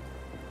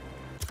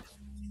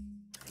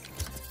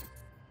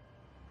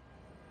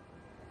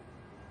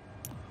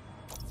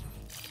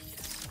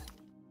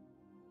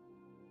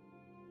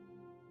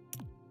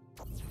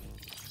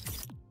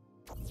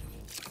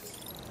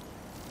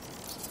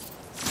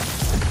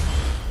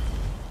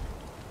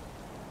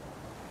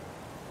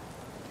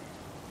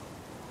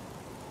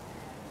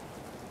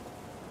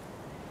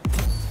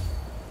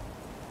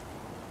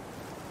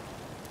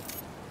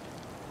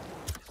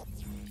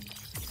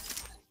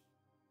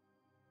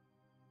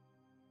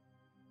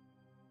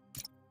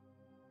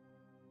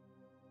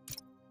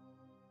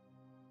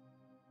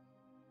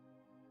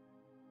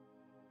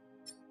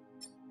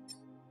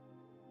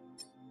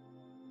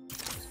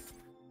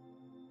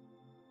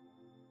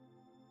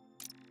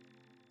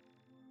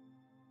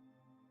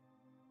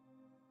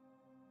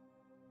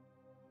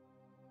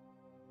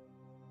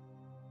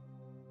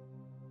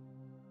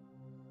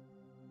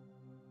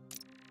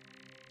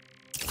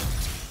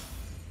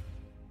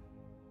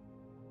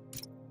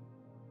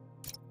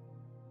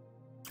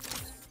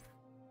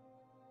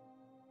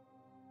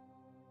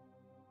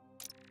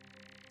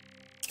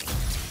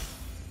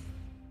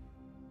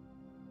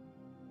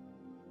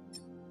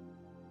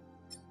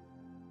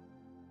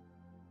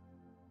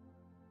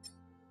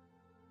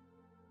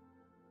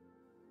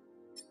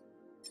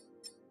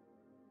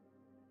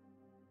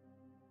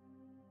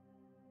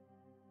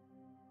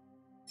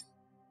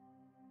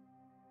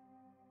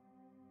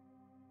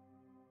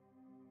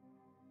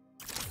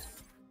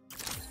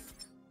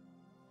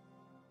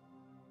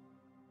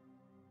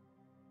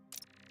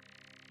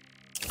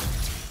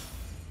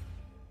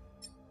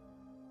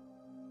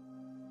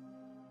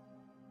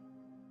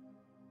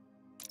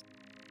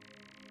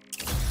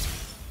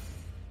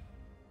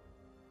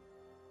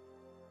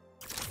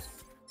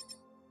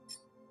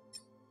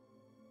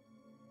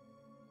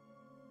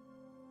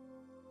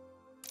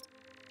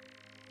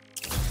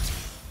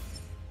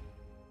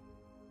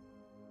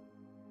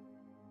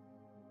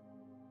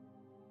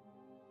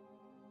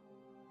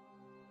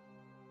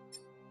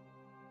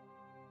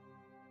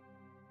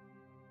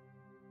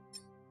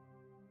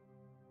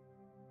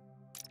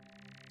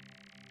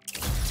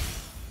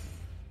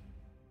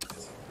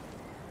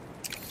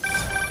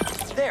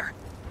 There!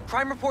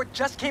 Crime report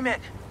just came in.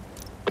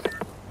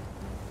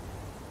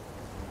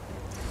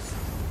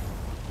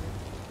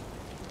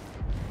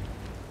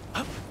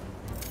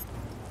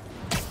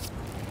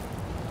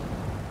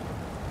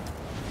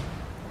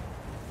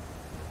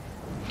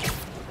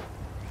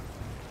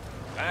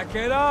 Back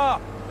it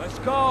up! Let's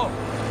go!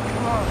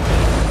 Come on.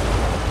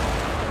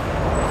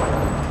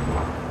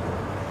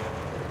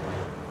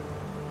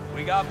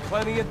 We got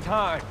plenty of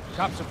time.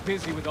 Cops are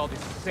busy with all this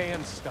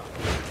sand stuff.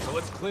 So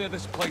let's clear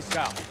this place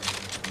out.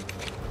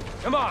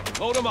 Come on,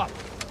 load him up.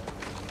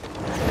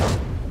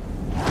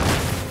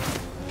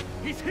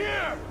 He's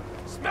here!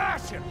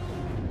 Smash him!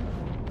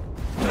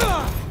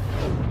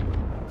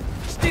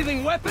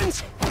 Stealing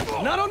weapons?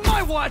 Not on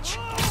my watch!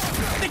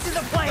 This is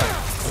a plan!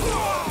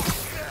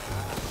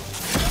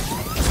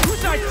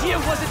 Whose idea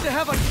was it to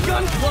have a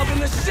gun club in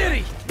the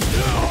city?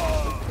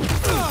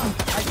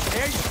 I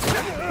dare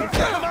you!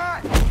 Come on!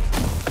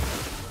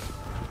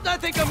 I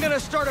think I'm gonna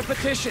start a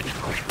petition.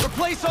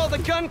 Replace all the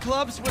gun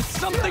clubs with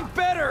something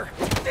better!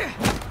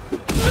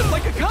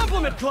 Like a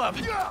compliment club!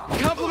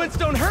 Compliments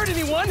don't hurt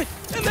anyone,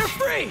 and they're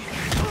free!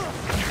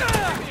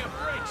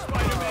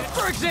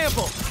 For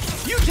example,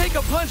 you take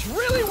a punch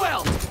really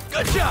well!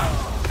 Good job!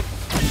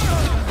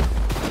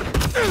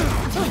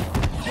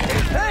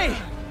 Hey!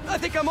 I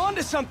think I'm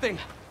onto something!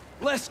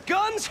 Less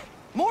guns,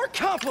 more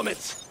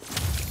compliments!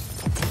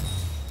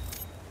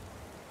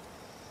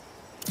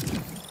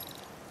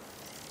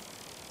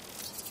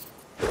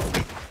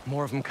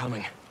 More of them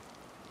coming.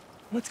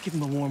 Let's give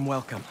them a warm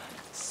welcome.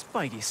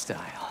 Spidey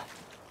style.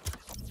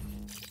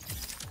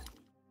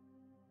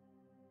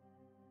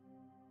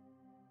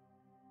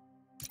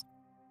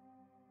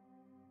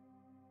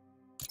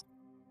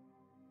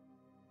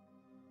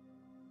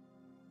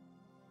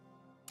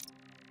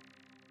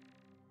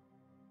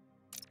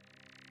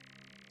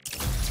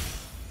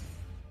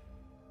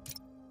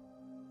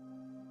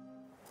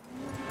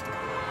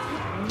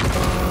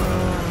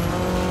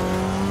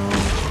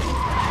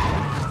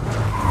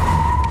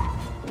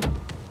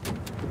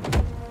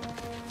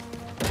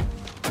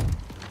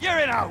 You're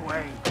in our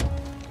way!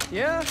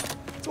 Yeah?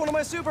 It's one of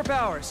my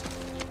superpowers.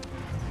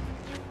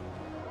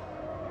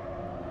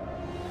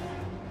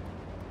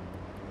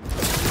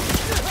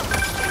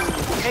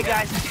 Hey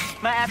guys,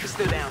 my app is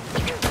still down.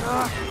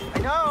 I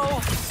know!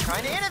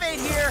 Trying to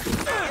innovate here!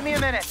 Give me a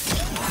minute.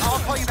 I'll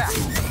call you back.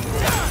 You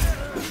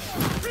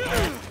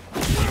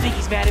think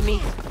he's mad at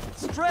me?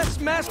 Stress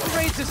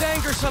masquerades as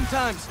anger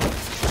sometimes.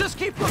 Just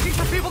keep looking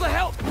for people to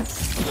help.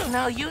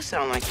 Now you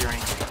sound like you're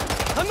angry.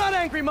 I'm not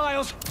angry,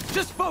 Miles.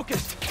 Just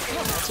focused.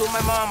 That's what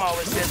my mom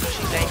always says when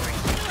she's angry.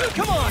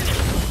 Come on!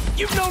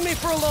 You've known me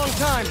for a long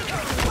time.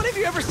 When have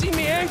you ever seen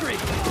me angry?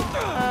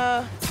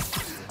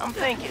 I'm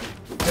thinking.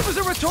 It was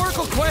a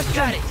rhetorical question.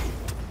 Got it.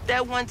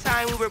 That one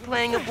time we were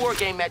playing a board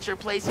game at your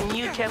place and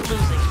you kept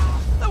losing.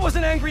 I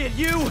wasn't angry at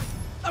you.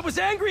 I was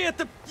angry at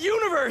the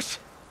universe.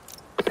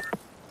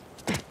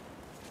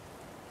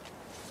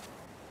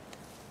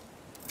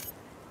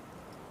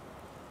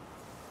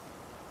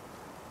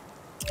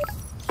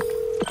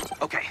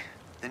 Okay,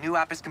 the new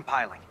app is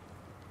compiling.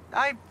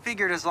 I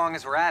figured as long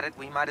as we're at it,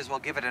 we might as well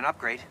give it an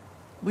upgrade.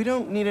 We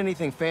don't need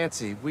anything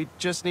fancy. We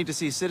just need to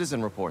see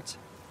citizen reports.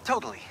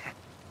 Totally.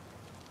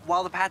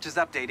 While the patch is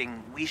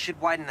updating, we should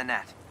widen the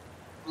net.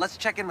 Let's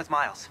check in with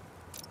Miles.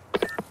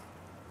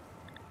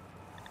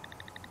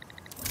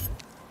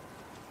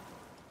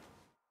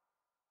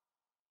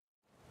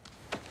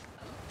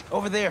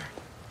 Over there.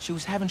 She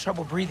was having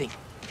trouble breathing.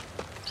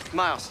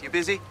 Miles, you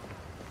busy?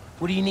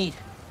 What do you need?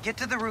 Get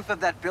to the roof of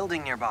that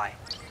building nearby.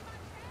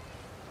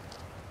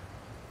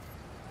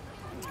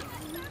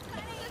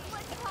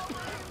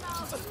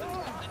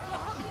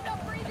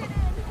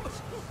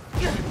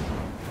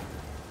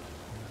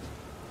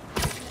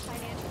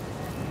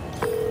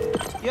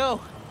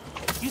 Yo,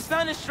 you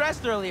sounded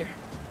stressed earlier.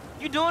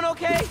 You doing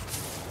okay?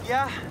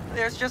 Yeah,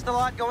 there's just a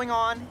lot going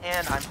on,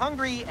 and I'm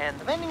hungry, and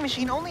the vending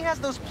machine only has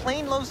those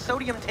plain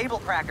low-sodium table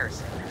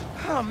crackers.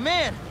 Oh,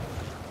 man.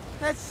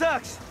 That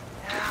sucks.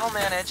 I'll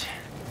manage.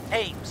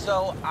 Hey,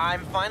 so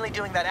I'm finally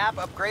doing that app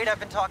upgrade I've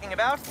been talking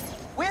about,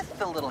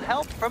 with a little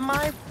help from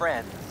my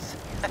friends.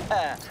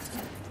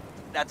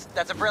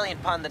 That's a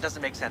brilliant pun that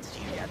doesn't make sense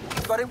to you yet,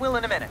 but it will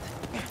in a minute.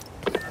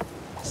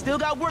 Still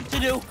got work to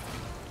do.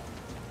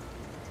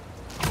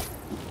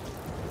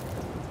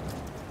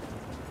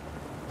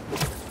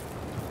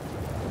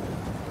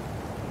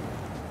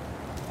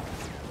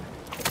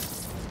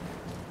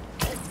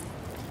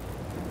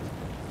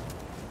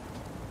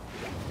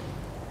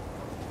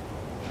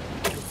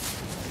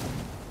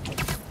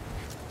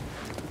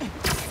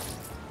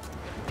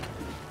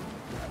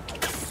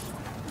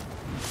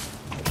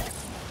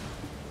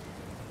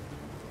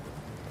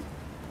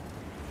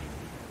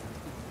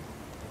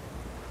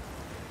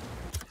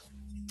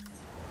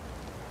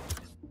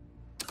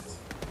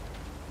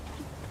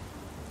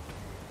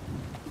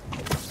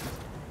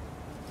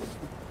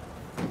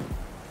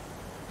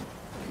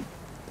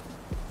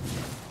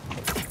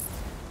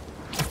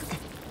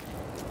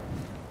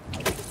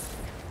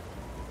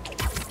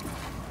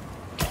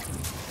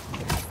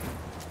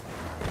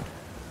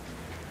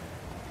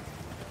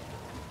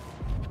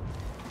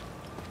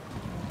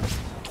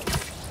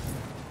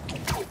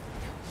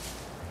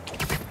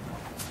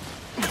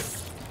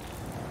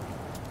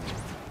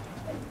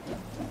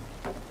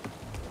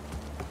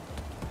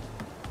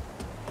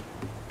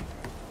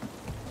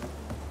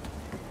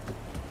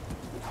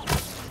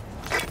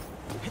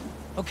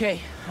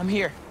 Okay, I'm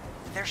here.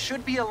 There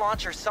should be a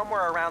launcher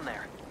somewhere around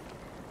there.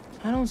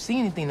 I don't see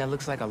anything that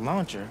looks like a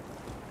launcher.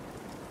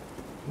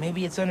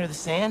 Maybe it's under the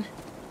sand?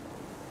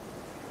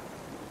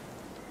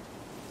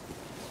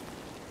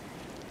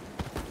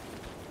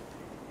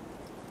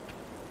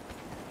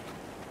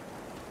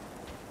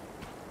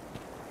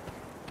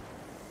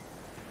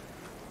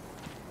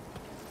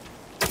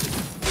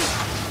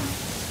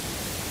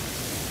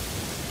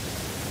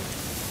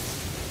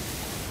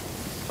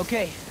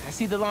 Okay, I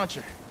see the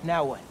launcher.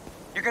 Now what?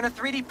 You're gonna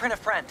 3D print a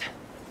friend.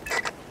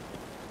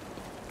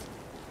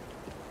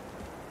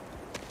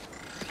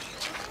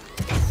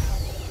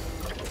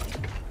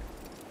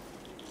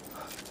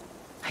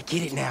 I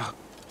get it now.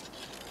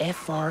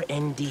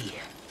 FRND.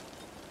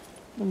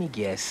 Let me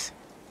guess.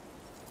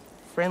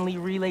 Friendly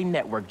Relay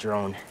Network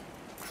drone.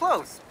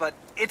 Close, but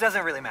it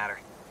doesn't really matter.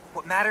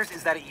 What matters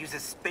is that it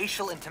uses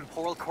spatial and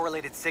temporal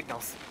correlated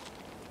signals.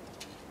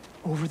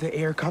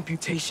 Over-the-air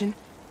computation?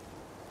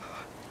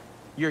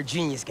 You're a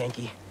genius,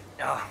 Genki.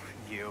 Oh,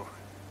 you.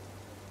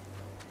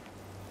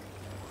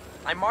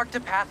 I marked a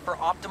path for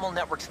optimal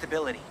network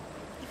stability.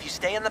 If you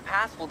stay in the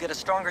path, we'll get a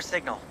stronger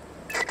signal.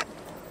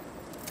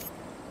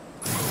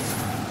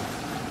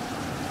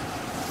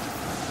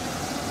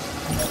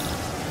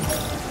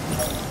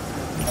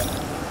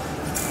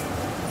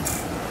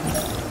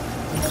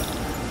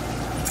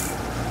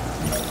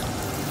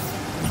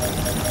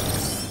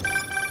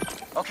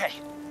 Okay,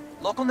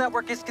 local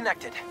network is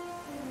connected.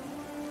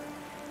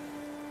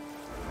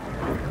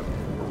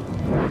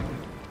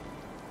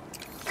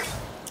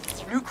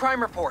 New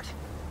crime report.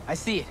 I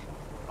see it.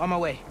 On my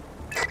way.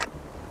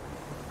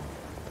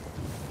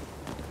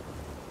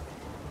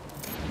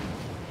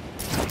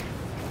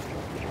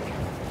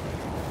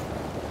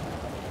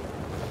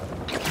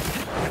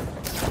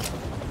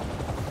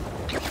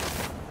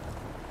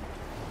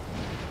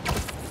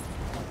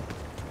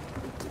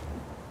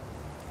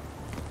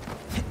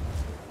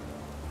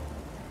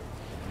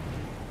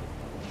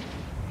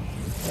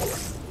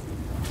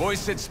 Boys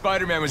said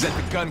Spider-Man was at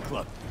the gun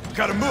club.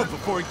 Gotta move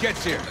before he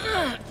gets here.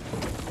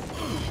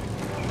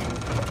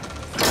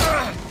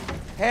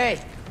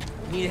 Hey,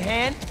 need a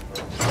hand?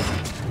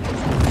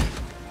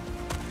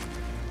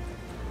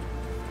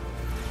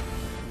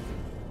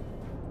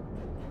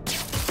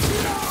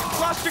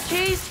 Master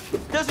keys?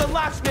 There's a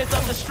locksmith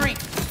up the street.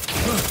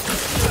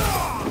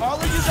 All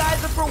of you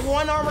guys are for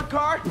one armored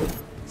car?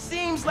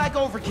 Seems like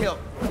overkill.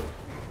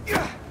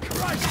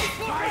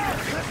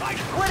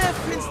 What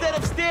if, instead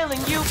of stealing,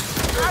 you,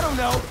 I don't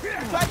know,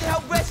 tried to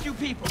help rescue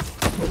people?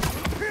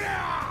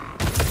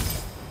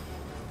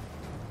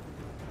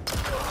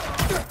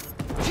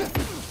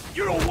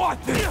 You don't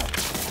want this!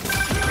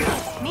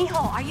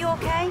 Mijo, are you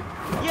okay?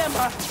 Yeah,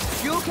 Ma.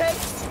 You okay?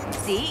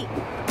 See?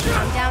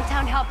 I'm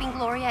downtown helping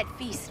Gloria at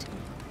Feast.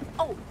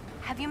 Oh,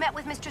 have you met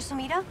with Mr.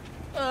 Sumida?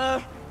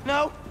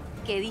 No.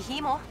 ¿Qué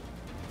dijimos?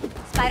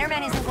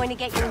 Spider-Man isn't going to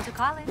get you into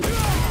college.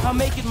 I'll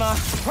make it, Ma.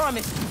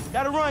 Promise.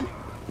 Gotta run.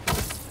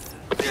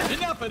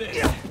 Enough of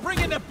this! Bring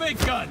in the big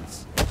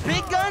guns!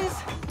 Big guns?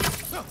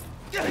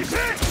 Get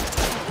down!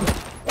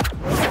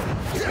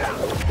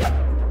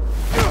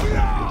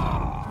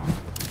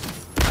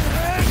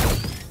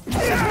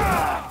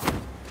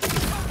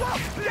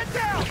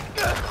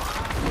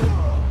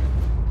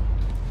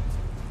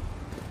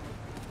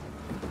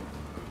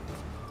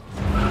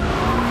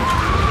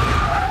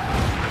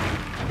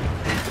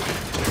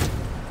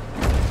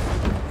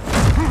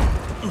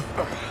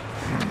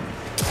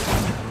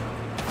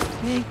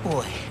 Big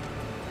boy.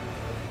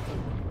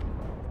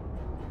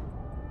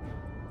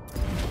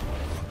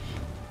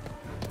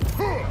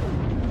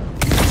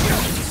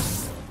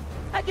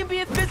 I can be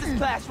in physics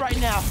class right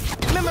now,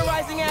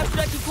 memorizing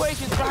abstract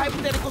equations for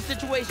hypothetical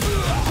situations.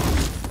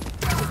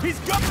 He's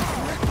got...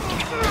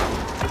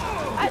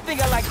 I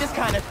think I like this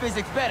kind of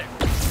physics better.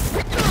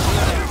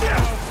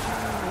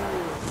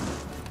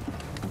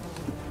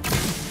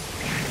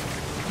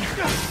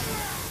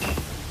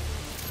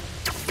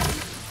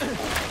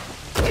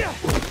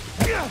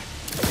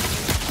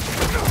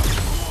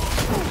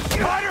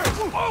 Spider!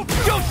 Oh,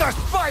 shoot the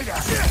spider!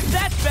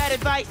 That's bad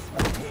advice.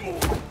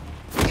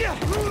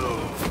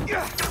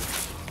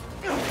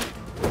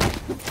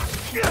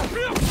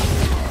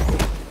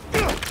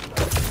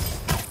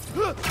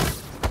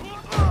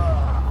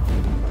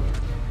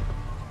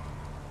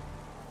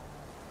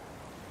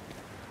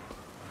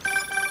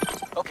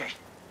 Okay,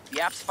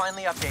 the app's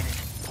finally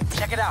updated.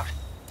 Check it out.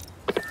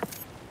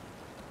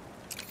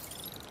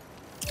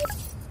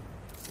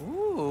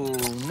 Ooh,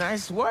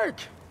 nice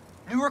work.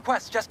 New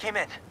requests just came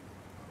in.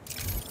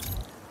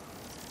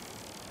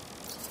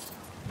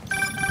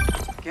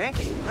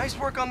 Ganke, nice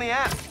work on the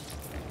app.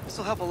 This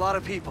will help a lot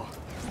of people.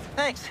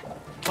 Thanks.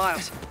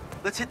 Miles,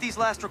 let's hit these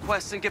last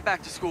requests and get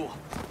back to school.